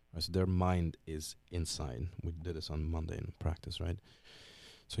 Right, so their mind is inside. We did this on Monday in practice, right?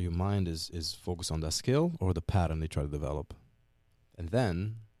 So your mind is focused on that skill or the pattern they try to develop. And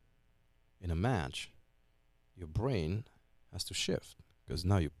then, in a match, your brain has to shift. Because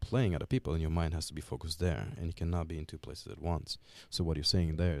now you're playing other people and your mind has to be focused there. And you cannot be in two places at once. So what you're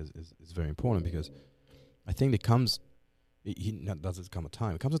saying there is very important, because I think it comes, doesn't come a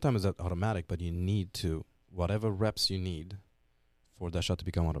time. It comes a time is that automatic, but you need to, whatever reps you need for that shot to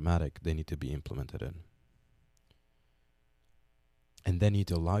become automatic, they need to be implemented in. And then you need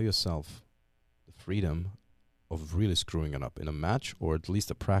to allow yourself the freedom of really screwing it up in a match, or at least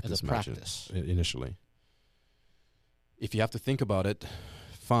a practice match initially. If you have to think about it,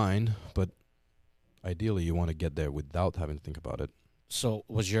 fine, but ideally you want to get there without having to think about it. So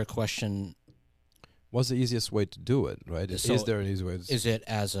was your question... What's the easiest way to do it, right? So is there an easy way? Is it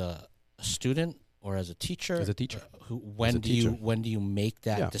as a student or as a teacher? As a teacher. When do you make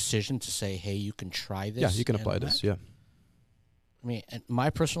that decision to say, hey, you can try this? Yeah, you can apply this, yeah. I mean, in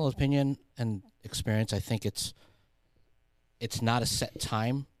my personal opinion and experience, I think it's not a set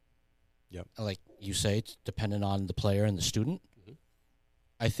time. Yep. Like you say, it's dependent on the player and the student. Mm-hmm.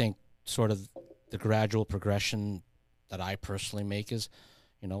 I think sort of the gradual progression that I personally make is,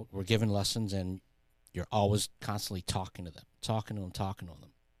 we're given lessons and you're always constantly talking to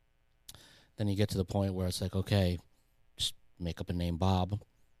them. Then you get to the point where it's like, okay, just make up a name, Bob.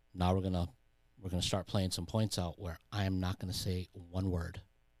 Now we're gonna start playing some points out where I am not gonna say one word.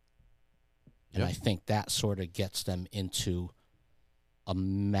 And I think that sort of gets them into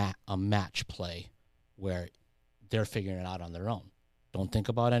a match play where they're figuring it out on their own. Don't think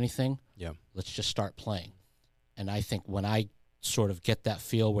about anything. Yeah. Let's just start playing. And I think when I sort of get that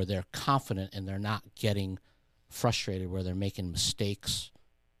feel where they're confident and they're not getting frustrated, where they're making mistakes,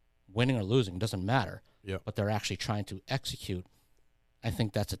 winning or losing, doesn't matter. Yeah. But they're actually trying to execute. I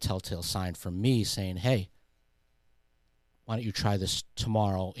think that's a telltale sign for me saying, hey, why don't you try this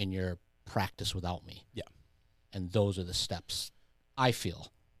tomorrow in your practice without me? Yeah. And those are the steps, I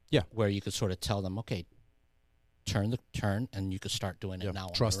feel. Yeah. Where you could sort of tell them, okay, turn, and you could start doing it now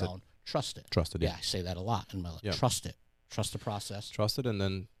Trust on it. your own. Trust it. Trust it. Yeah, I say that a lot in my life. Yeah. Trust it. Trust the process. Trust it, and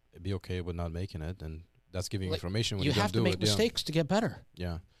then be okay with not making it, and that's giving you Like, information when you you don't have to do make it. mistakes to get better.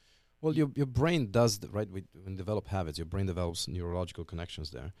 Yeah. Well, your brain does right. When you develop habits, your brain develops neurological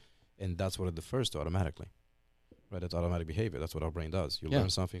connections there, and that's what it defers to automatically. Right, that's automatic behavior. That's what our brain does. You learn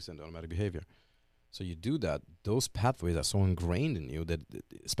something, send automatic behavior. So you do that. Those pathways are so ingrained in you that,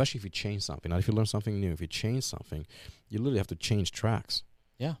 especially if you change something, not if you learn something new, if you change something, you literally have to change tracks.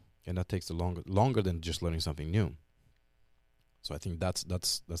 Yeah. And that takes longer than just learning something new. So I think that's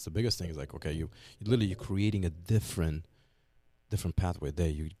the biggest thing. Is like, okay, you're creating a different pathway there.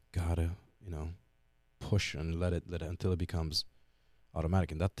 You gotta push and let it until it becomes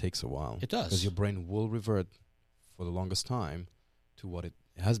automatic, and that takes a while. It does. Because your brain will revert for the longest time to what it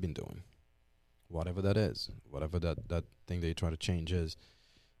has been doing, whatever that is, whatever that thing that you try to change is.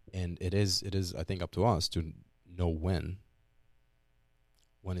 And it is I think up to us to know when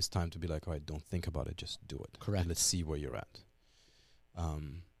it's time to be like, all right, don't think about it, just do it. Correct. And let's see where you're at.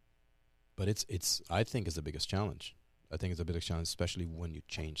 But it's I think it's the biggest challenge. I think it's the biggest challenge, especially when you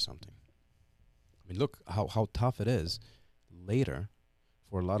change something. I mean, look how tough it is later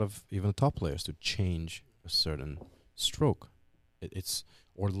for a lot of even top players to change a certain stroke. It's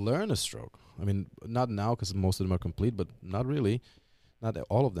or learn a stroke. I mean, not now because most of them are complete, but not really, not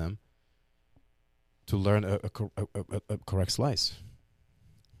all of them. To learn a correct slice,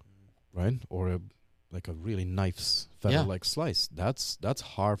 right? Or a really nice feather-like slice. That's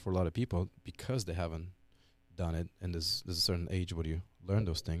hard for a lot of people because they haven't done it. And there's a certain age where you learn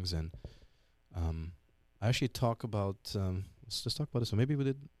those things. And I actually talk about let's just talk about this. So maybe we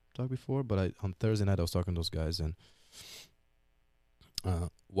did talk before, but on Thursday night I was talking to those guys. And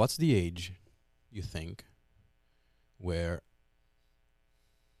what's the age you think where,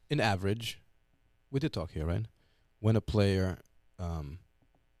 in average, we did talk here, right? When a player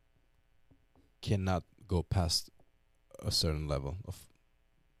cannot go past a certain level of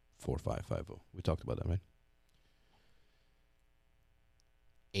 4.5, 5.0. We talked about that, right?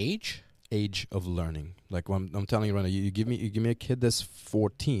 Age of learning. Like I'm telling you right now, you give me a kid that's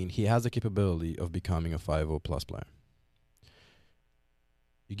 14, he has the capability of becoming a 5.0 plus player.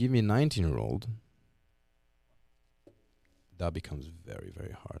 You give me a 19-year-old, that becomes very,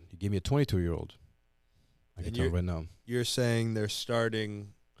 very hard. You give me a 22-year-old, I can tell right now. You're saying they're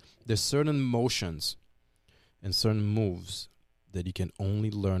starting. There's certain motions and certain moves that you can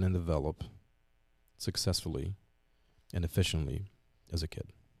only learn and develop successfully and efficiently as a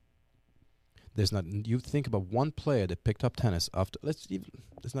kid. There's not. You think about one player that picked up tennis after. Let's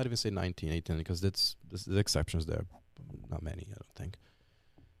not even say 19, 18, because there's exceptions there. Not many, I don't think.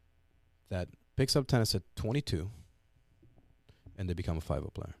 That picks up tennis at 22, and they become a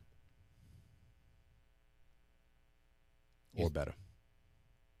 5.0 player. Or better.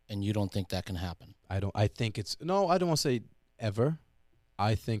 And you don't think that can happen? I think it's no. I don't want to say ever.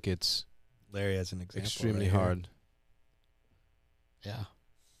 I think it's Larry has an example. extremely right here. hard. Yeah.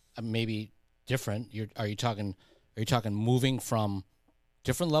 Maybe different. Are you talking moving from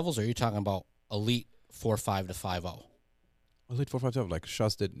different levels, or are you talking about elite 4.5 to 5.0? Elite 4.5, like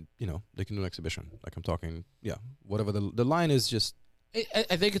shots that they can do an exhibition. Like I'm talking, whatever the line is, just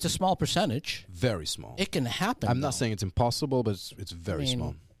I think it's a small percentage. very small. It can happen. I'm not though. saying it's impossible, but it's very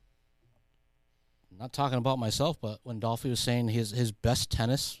small. I'm not talking about myself, but when Dolphy was saying his best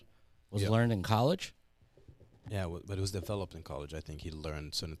tennis was learned in college. Yeah, but it was developed in college. I think he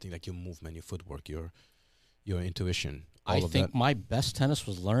learned certain things like your movement, your footwork, your intuition. I think my best tennis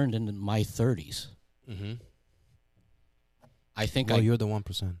was learned in my 30s. Mm-hmm. I think you're the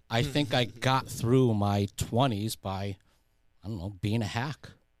 1%. I think I got through my 20s by, I don't know, being a hack.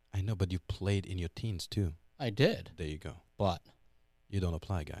 I know, but you played in your teens too. I did. There you go. But You don't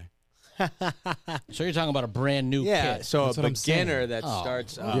apply, guy. so you're talking about a brand new kid. So That's a what I'm saying. beginner that Oh,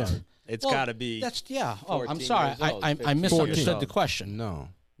 starts well, up, it's well, got to be. That's Oh, I'm 14 sorry. years old, I 15 misunderstood years the old. question. No.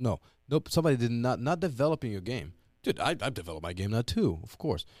 Somebody did not developing your game. Dude, I've developed my game now too, of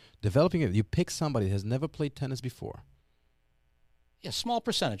course. Developing it, you pick somebody that has never played tennis before. Yeah, small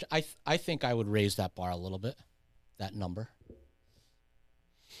percentage. I think I would raise that bar a little bit, that number.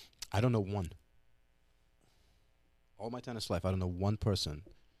 I don't know one. All my tennis life, I don't know one person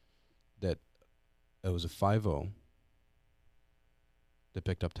that it was a 5.0 that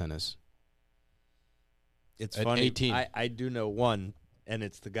picked up tennis. It's At funny. 18. I do know one, and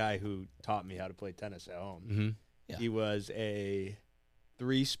it's the guy who taught me how to play tennis at home. Mm-hmm. Yeah. He was a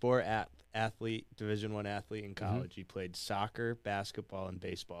 3-sport athlete, Division I athlete in college. He played soccer, basketball, and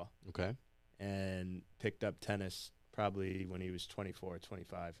baseball. Okay. and picked up tennis probably when he was 24,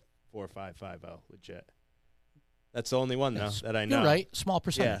 25, 4.550, legit. That's the only one, though, Yes. that I know. You're right. Small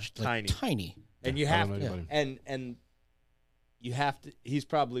percentage. Yeah, like, tiny. And you I don't have know to, anybody. and you have to. He's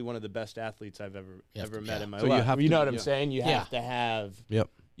probably one of the best athletes I've You have ever to- met yeah. in my So you life. have You to- know what I'm yeah. saying? You Yeah. have to have. Yep.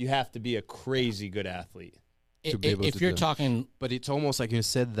 You have to be a crazy good athlete. To be able If to you're do- talking, But it's almost like you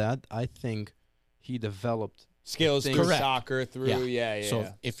said that. I think he developed Skills Things- through Correct. soccer, through yeah.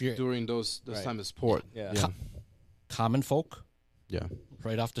 so if you're during those Right. time of sport. Yeah. Yeah. common folk, Yeah.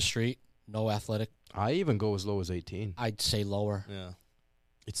 right off the street, no athletic, I even go as low as 18. I'd say lower. Yeah.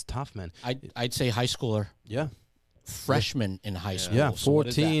 It's tough, man. I'd say high schooler, Yeah. freshman in high school. Yeah. So what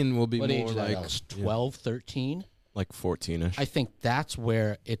is that? 14 will be What age more is that, like Alex? yeah. 12, 13? Like 14ish. I think that's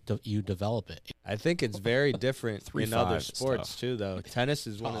where you develop it. I think it's very different in 3-5 other and sports stuff. too, though. Tennis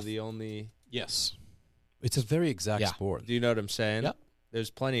is one Tough. of the only. Yes. It's a very exact Yeah. sport. Do you know what I'm saying? Yep. There's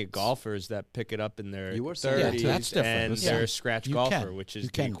plenty of golfers that pick it up in their You were saying that 30s, too. That's different. and Yeah. they're a scratch You golfer, can. which You is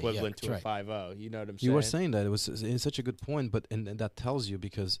the can be, yeah, equivalent that's to a right. 5-0. You know what I'm saying? You were saying that it's such a good point, but and that tells you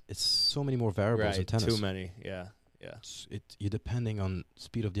because it's so many more variables in right? tennis. Too many. Yeah. Yeah. You're depending on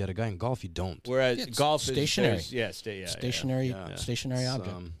speed of the other guy. In golf, you don't. Whereas Yeah, it's golf stationary. is yeah, Stationary, Yeah. stationary It's,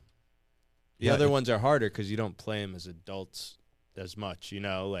 object. The yeah, other it- ones are harder because you don't play them as adults as much. You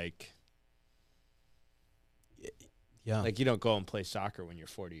know, like Yeah. you don't go and play soccer when you're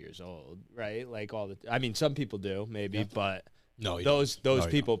 40 years old, right? Like I mean, some people do maybe, Yeah. but no, you those No, you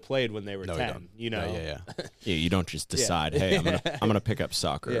people played when they were No, you 10. don't. You know, Yeah. Yeah, you don't just Yeah. decide, hey, I'm gonna pick up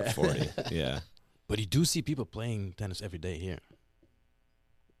soccer Yeah. at 40. Yeah. But you do see people playing tennis every day here,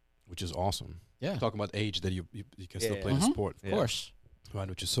 which is awesome. Yeah, Talking about age that you can still Yeah. play the Mhm. sport, of course. right?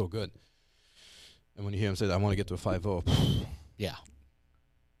 Which is so good. And when you hear him say, "I want to get to a 5-0," Yeah,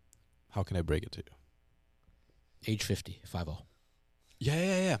 how can I break it to you? age 50, 50.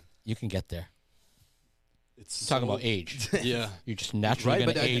 Yeah. You can get there. It's Talking about age. yeah. You're just naturally Right,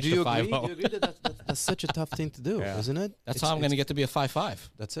 going but to age do you to agree? 50. Do you agree that that's such a tough thing to do, Yeah. isn't it? That's It's- how I'm going to it's- get to be a 5'5"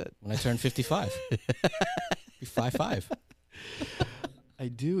 That's it. when I turn 55. Be 5'5". I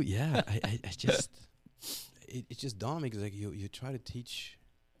do, yeah. I just it just dawned on me because like you try to teach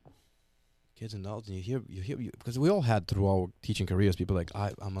kids and adults and you hear because we all had through our teaching careers people like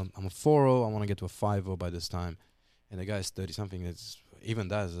I'm a 4-0, I want to get to a 5-0 by this time, and the guy's 30 something. It's even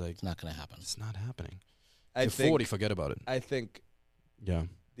that is like It's not going to happen. it's not happening. I You're think 40, forget about it. I think Yeah.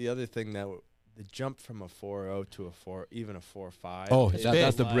 the other thing that the jump from a 4-0 to a 4, even a 4-5. Oh, is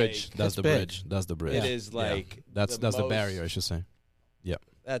that's the like- bridge. That's It's the big. bridge. That's the bridge. It is Yeah. like That's the most- barrier, I should say.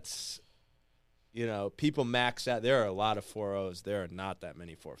 That's people max out. There are a lot of 4-0s. There are not that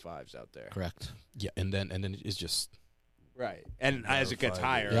many 4-5s out there. Correct. Yeah, and then it's just Right. And as it gets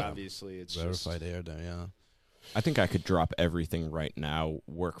Verified, higher, yeah. obviously, it's verified air there. Yeah. I think I could drop everything right now,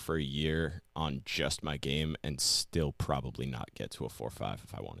 work for a year on just my game, and still probably not get to a 4-5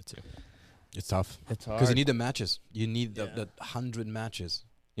 if I wanted to. It's tough. It's hard. Because you need the matches. You need Yeah. the 100 matches.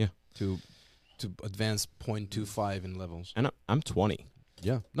 Yeah. To advance 0.25 in levels. And I'm 20.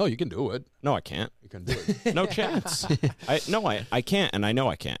 Yeah. No, you can do it. No, I can't. You can do it. No chance. I can't, and I know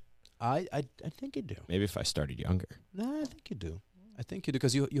I can't. I think you do. Maybe if I started younger. No, I think you do. I think you do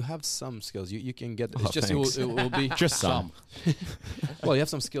because you have some skills. You can get. Oh, It's just thanks. it will be Just some. Well, you have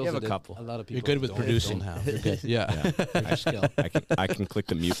some skills. You have that a couple. A lot of people. You're good with don't- producing. Don't have. You're good. Yeah. Yeah. Your skill. I can click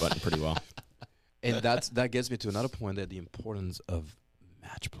the mute button pretty well. And that gets me to another point, that the importance of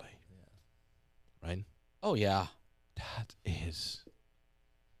match play. Right. Oh, yeah. That is.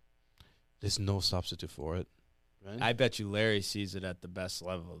 There's no substitute for it. Right. I bet you Larry sees it at the best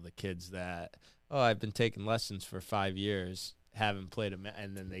level. The kids that, I've been taking lessons for 5 years, haven't played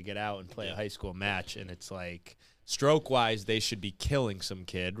and then they get out and play a high school match, and it's like, stroke-wise, they should be killing some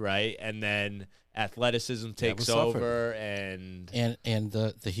kid, right? And then athleticism takes we suffered. over, and And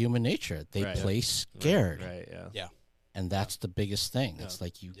the human nature. They Right. play scared. Right, yeah. Yeah. And that's the biggest thing. Yeah. It's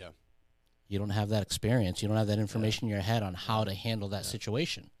like you Yeah. you don't have that experience. You don't have that information in your head on how to handle that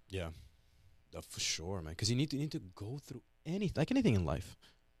situation. Yeah, for sure, man. Because you need to go through anything in life.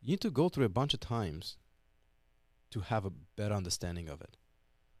 You need to go through a bunch of times to have a better understanding of it,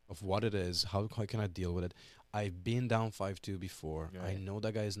 of what it is. How can I deal with it? I've been down 5-2 before. I Right. know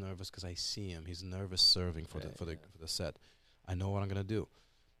that guy is nervous because I see him. He's nervous serving for Right, for the set. I know what I'm gonna do.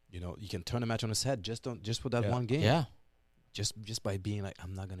 You can turn a match on his head just with that Yeah. one game. Yeah. Just by being like,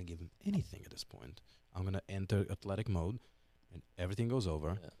 I'm not gonna give him anything at this point. I'm gonna enter athletic mode, and everything goes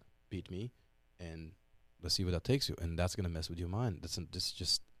over. Yeah. Beat me, and let's see where that takes you. And that's gonna mess with your mind. This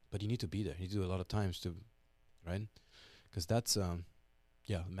just. But you need to be there. You need to do a lot of times to, right? Because that's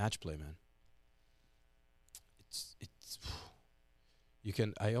match play, man. It's you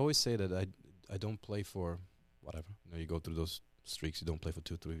can. I always say that don't play for whatever. You go through those streaks. You don't play for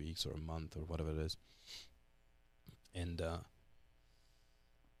 2-3 weeks or a month or whatever it is, and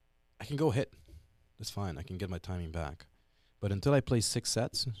I can go hit. That's fine. I can get my timing back, but until I play 6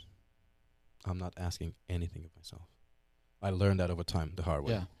 sets, I'm not asking anything of myself. I learned that over time, the hard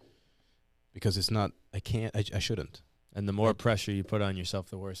way. Yeah. Because it's not. I can't. I shouldn't. And the more pressure you put on yourself,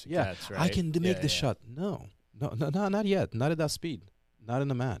 the worse it gets, right? I can make the shot. No, not yet. Not at that speed. Not in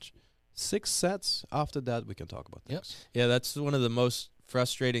the match. 6 sets. After that, we can talk about things. Yeah, that's one of the most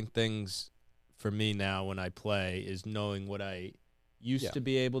frustrating things for me now when I play is knowing what I used to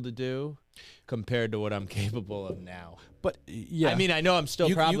be able to do compared to what I'm capable of now. But I mean, I know I'm still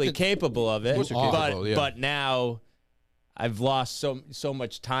probably capable of it, but now I've lost so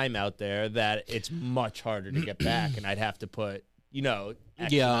much time out there that it's much harder to get back, and I'd have to put,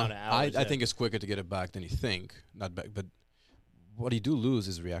 X amount of hours I think it's quicker to get it back than you think. Not back, but what you do lose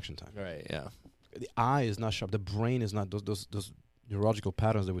is reaction time. Right, yeah. The eye is not sharp. The brain is not. Those neurological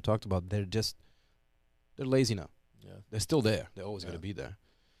patterns that we talked about, they're lazy now. Yeah. They're still there. They're always going to be there.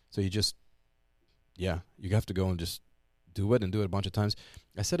 So you have to go and just do it and do it a bunch of times.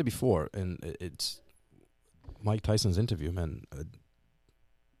 I said it before, and it's Mike Tyson's interview, man.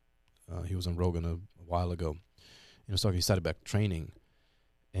 He was on Rogan a while ago. He was talking. He started back training,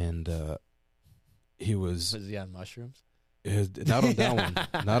 and he was. Was he on mushrooms? Not on that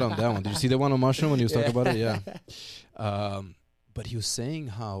one. Not on that one. Did you see the one on mushroom when he was talking about it? Yeah. But he was saying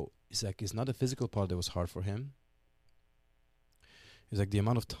how it's not the physical part that was hard for him. It's like the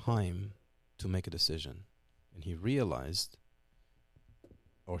amount of time to make a decision, and he realized,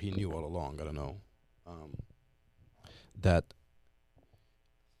 or he knew all along. I don't know. That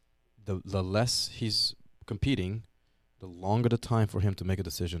the less he's competing, the longer the time for him to make a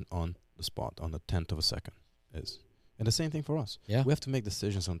decision on the spot, on the 10th of a second is. And the same thing for us. Yeah. We have to make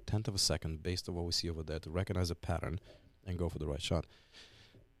decisions on 10th of a second based on what we see over there to recognize a pattern and go for the right shot.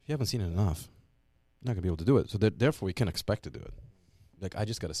 If you haven't seen it enough, you're not going to be able to do it. So therefore, you can't expect to do it. Like, I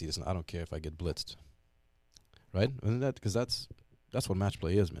just got to see this, and I don't care if I get blitzed. Right? Because that's what match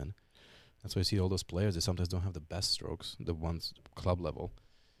play is, man. That's why you see all those players. They sometimes don't have the best strokes, the ones club level,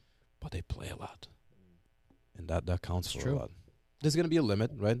 but they play a lot. And that counts for a lot. There's going to be a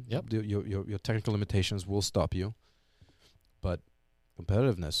limit, right? Yep. Your technical limitations will stop you. But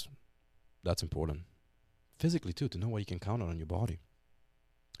competitiveness, that's important. Physically, too, to know what you can count on your body.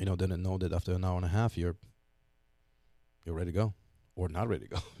 Then know that after an hour and a half, you're ready to go. Or not ready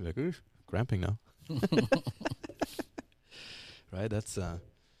to go. You're like, cramping now. Right? That's...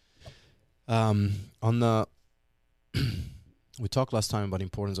 we talked last time about the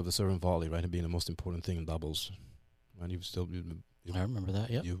importance of the serve and volley, right? And being the most important thing in doubles. And I remember that,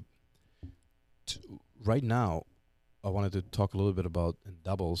 yeah. Right now, I wanted to talk a little bit about in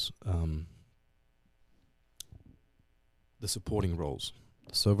doubles the supporting roles,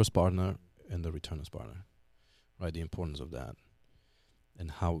 the server's partner and the returner's partner, right? The importance of that, and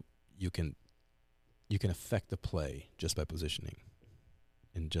how you can affect the play just by positioning,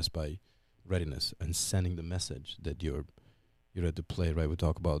 and just by readiness and sending the message that you're ready to play. Right? We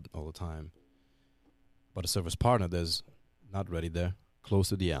talk about all the time. But a server's partner that's not ready there, close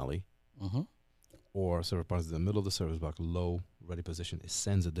to the alley. Mm-hmm. Or server partner in the middle of the service block, low, ready position, it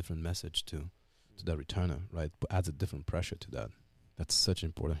sends a different message to that returner, right? Adds a different pressure to that. That's such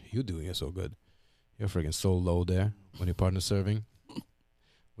important. You're doing it so good. You're freaking so low there when your partner's serving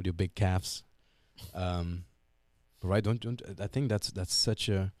with your big calves. Right? Don't. I think that's such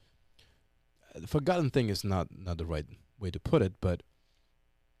a forgotten thing. Is not the right way to put it, but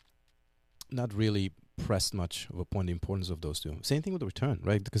not really pressed much of a point. The importance of those two. Same thing with the return,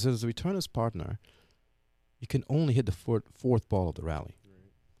 right? Because as a returner's partner, you can only hit the fourth ball of the rally.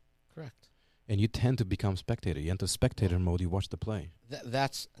 Correct. And you tend to become spectator. You enter spectator mode. You watch the play.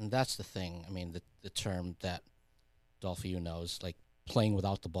 That's the thing. I mean, the term that Dolphy knows, like playing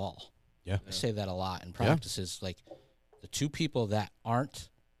without the ball. Yeah. I say that a lot in practices. Like the two people that aren't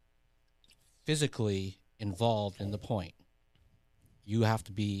physically involved in the point, you have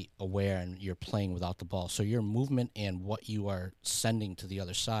to be aware, and you're playing without the ball. So your movement and what you are sending to the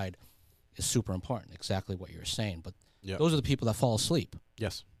other side is super important. Exactly what you were saying. But those are the people that fall asleep.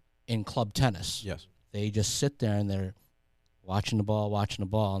 Yes. In club tennis. Yes. They just sit there and they're watching the ball,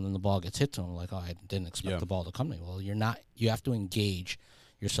 and then the ball gets hit to them. Like, oh, I didn't expect the ball to come to me. Well, you're not. You have to engage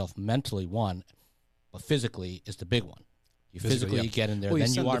yourself mentally, one, but physically is the big one. You physically get in there,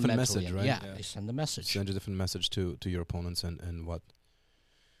 then you are mentally. Message, right? Yeah, they send the message. Send a different message to your opponents and what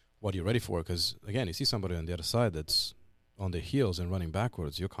you're ready for. Because, again, you see somebody on the other side that's on their heels and running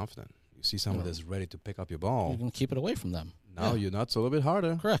backwards, you're confident. You see someone that's ready to pick up your ball. You're going to keep it away from them. Now you're not. It's a little bit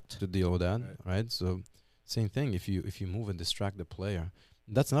harder Correct. to deal with that, Right. right? So same thing. If you move and distract the player,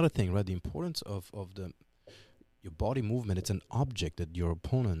 that's another thing, right? The importance of your body movement. It's an object that your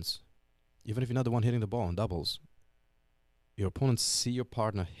opponents, even if you're not the one hitting the ball in doubles, your opponents see your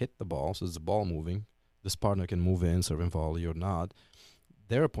partner hit the ball, so there's the ball moving. This partner can move in, serve and volley or not.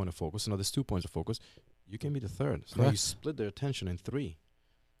 They're a point of focus. So now there's 2 points of focus. You can be the third. So now you Correct. split their attention in 3.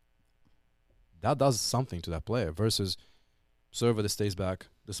 That does something to that player versus server that stays back,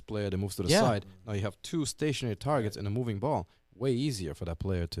 this player that moves to the Yeah. side. Now you have 2 stationary targets and a moving ball. Way easier for that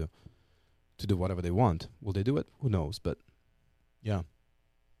player to do whatever they want. Will they do it? Who knows? But yeah,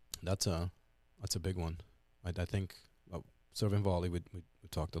 that's a big one. I think serve and volley we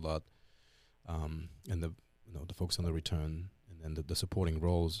talked a lot, and the focus on the return and then the supporting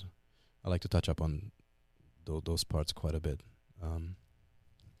roles. I like to touch up on those parts quite a bit,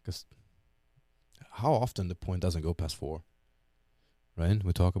 because how often the point doesn't go past 4, right?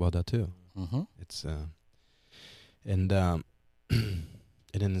 We talk about that too. Mm-hmm. It's and and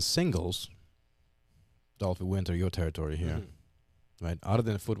in the singles, Dolph, we enter your territory here, right? Other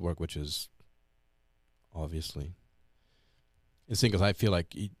than footwork, which is obviously in singles, I feel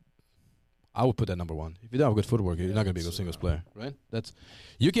like I would put that number 1. If you don't have good footwork, you're not gonna be a good singles player, right?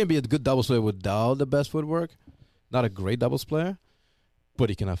 You can be a good doubles player without the best footwork, not a great doubles player, but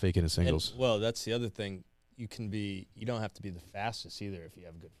you cannot fake it in singles. Well, that's the other thing. You don't have to be the fastest either if you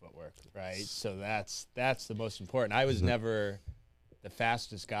have good footwork, right? So that's the most important. I was never the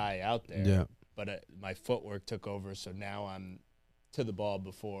fastest guy out there, Yeah. but my footwork took over, so now I'm to the ball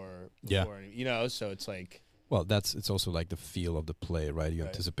before Yeah. so it's like, Well, it's also like the feel of the play, right? Your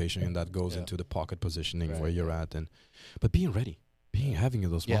Right. anticipation, and that goes Yeah. into the pocket positioning Right. where you're at, but being ready, having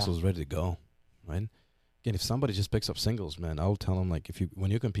those Yeah. muscles ready to go, right? Again, if somebody just picks up singles, man, I'll tell them like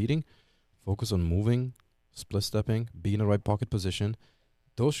when you're competing, focus on moving, split stepping, be in the right pocket position.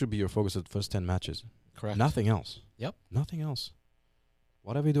 Those should be your focus at the first 10 matches. Correct. Nothing else. Yep. Nothing else.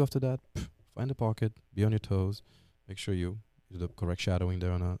 Whatever you do after that, find the pocket, be on your toes, make sure you do the correct shadowing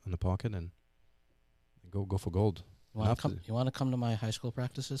there on the pocket, and go for gold. You want to come to my high school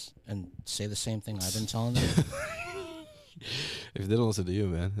practices and say the same thing I've been telling them? If they don't listen to you,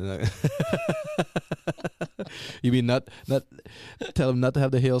 man. You mean not tell them not to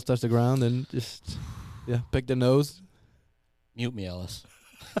have the heels touch the ground and just pick their nose? Mute me, Ellis.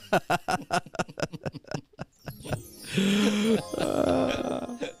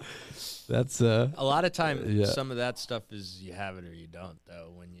 That's a lot of time. Yeah. Some of that stuff is you have it or you don't,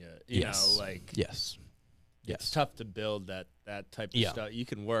 though. When you Yes. know, like, yes. it's tough to build that type of Yeah. stuff. You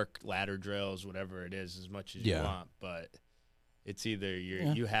can work ladder drills, whatever it is, as much as Yeah. you want, but it's either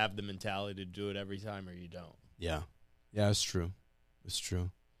Yeah. you have the mentality to do it every time or you don't. Yeah. Yeah, it's true. It's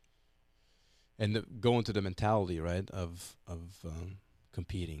true. And going to the mentality, right, of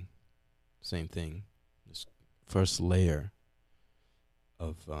competing, same thing. This first layer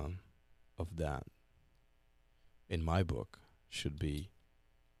of that, in my book, should be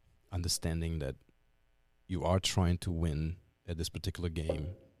understanding that you are trying to win at this particular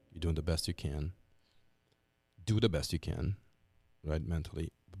game. You're doing the best you can. Do the best you can, right,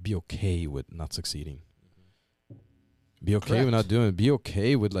 mentally. Be okay with not succeeding. Be okay with not doing it. Be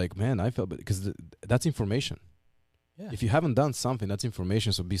okay with like, man, I felt, because that's information. Yeah. If you haven't done something, that's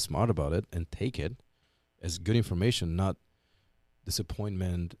information. So be smart about it and take it as good information, not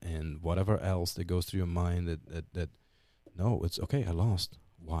disappointment and whatever else that goes through your mind. That no, it's okay. I lost.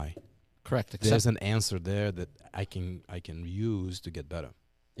 Why? Correct. There's an answer there that I can use to get better.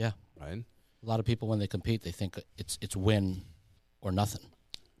 Yeah. Right. A lot of people, when they compete, they think it's win or nothing,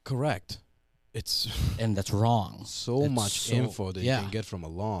 Correct. It's and that's wrong. so It's much so- info that yeah. you can get from a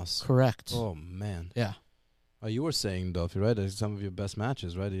loss. Correct. Oh man. Yeah. You were saying, Dolphy, right? That some of your best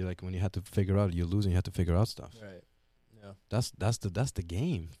matches, right? You're like when you had to figure out you're losing, you had to figure out stuff. Right. Yeah. That's the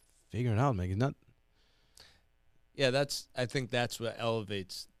game. Figuring out, man. It's not. Yeah, I think that's what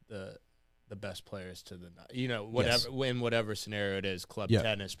elevates the best players to whatever in whatever scenario it is, club Yeah.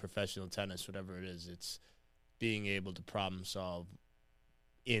 tennis, professional tennis, whatever it is, it's being able to problem solve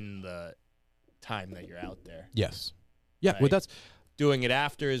in the time that you're out there. Yes. Yeah. Well, Right. that's Doing it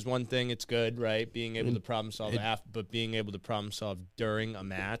after is one thing, it's good, right? Being able And to problem solve after, but being able to problem solve during a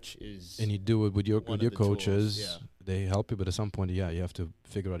match is and you do it with your one of the coaches. tools, yeah. They help you, but at some point, you have to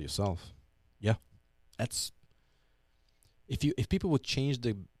figure out yourself. Yeah. That's if people would change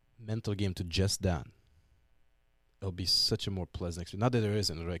the mental game to just that, it'll be such a more pleasant experience. Not that there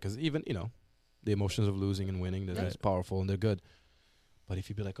isn't, right? Because even the emotions of losing and winning, that's Right. powerful and they're good. But if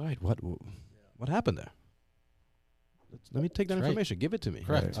you be like, all right, what happened there? let me take that That's right. information. Give it to me.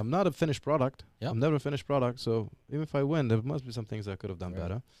 Correct. I'm not a finished product. Yep. I'm never a finished product. So even if I win, there must be some things I could have done Right.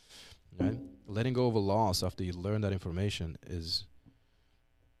 better. Right? Letting go of a loss after you learn that information is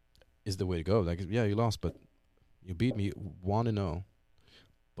the way to go. Like, yeah, you lost, but you beat me 1-0.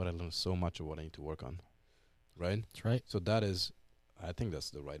 But I learned so much of what I need to work on. Right? That's right. So that is, I think that's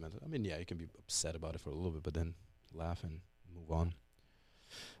the right method. I mean, yeah, you can be upset about it for a little bit, but then laugh and move on.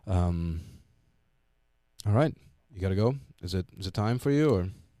 All right, you gotta go. Is it time for you or?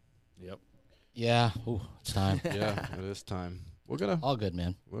 Yep. Yeah. Ooh, it's time. Yeah, it is time. All good,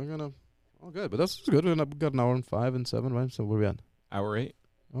 man. All good, but that's good. We've got an hour and 5 and 7, right? So where we at? Hour 8.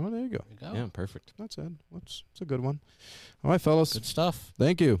 Oh, there you go. There you go. Yeah, perfect. That's it. It's a good one. All right, fellas. Good stuff.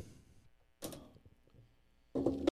 Thank you.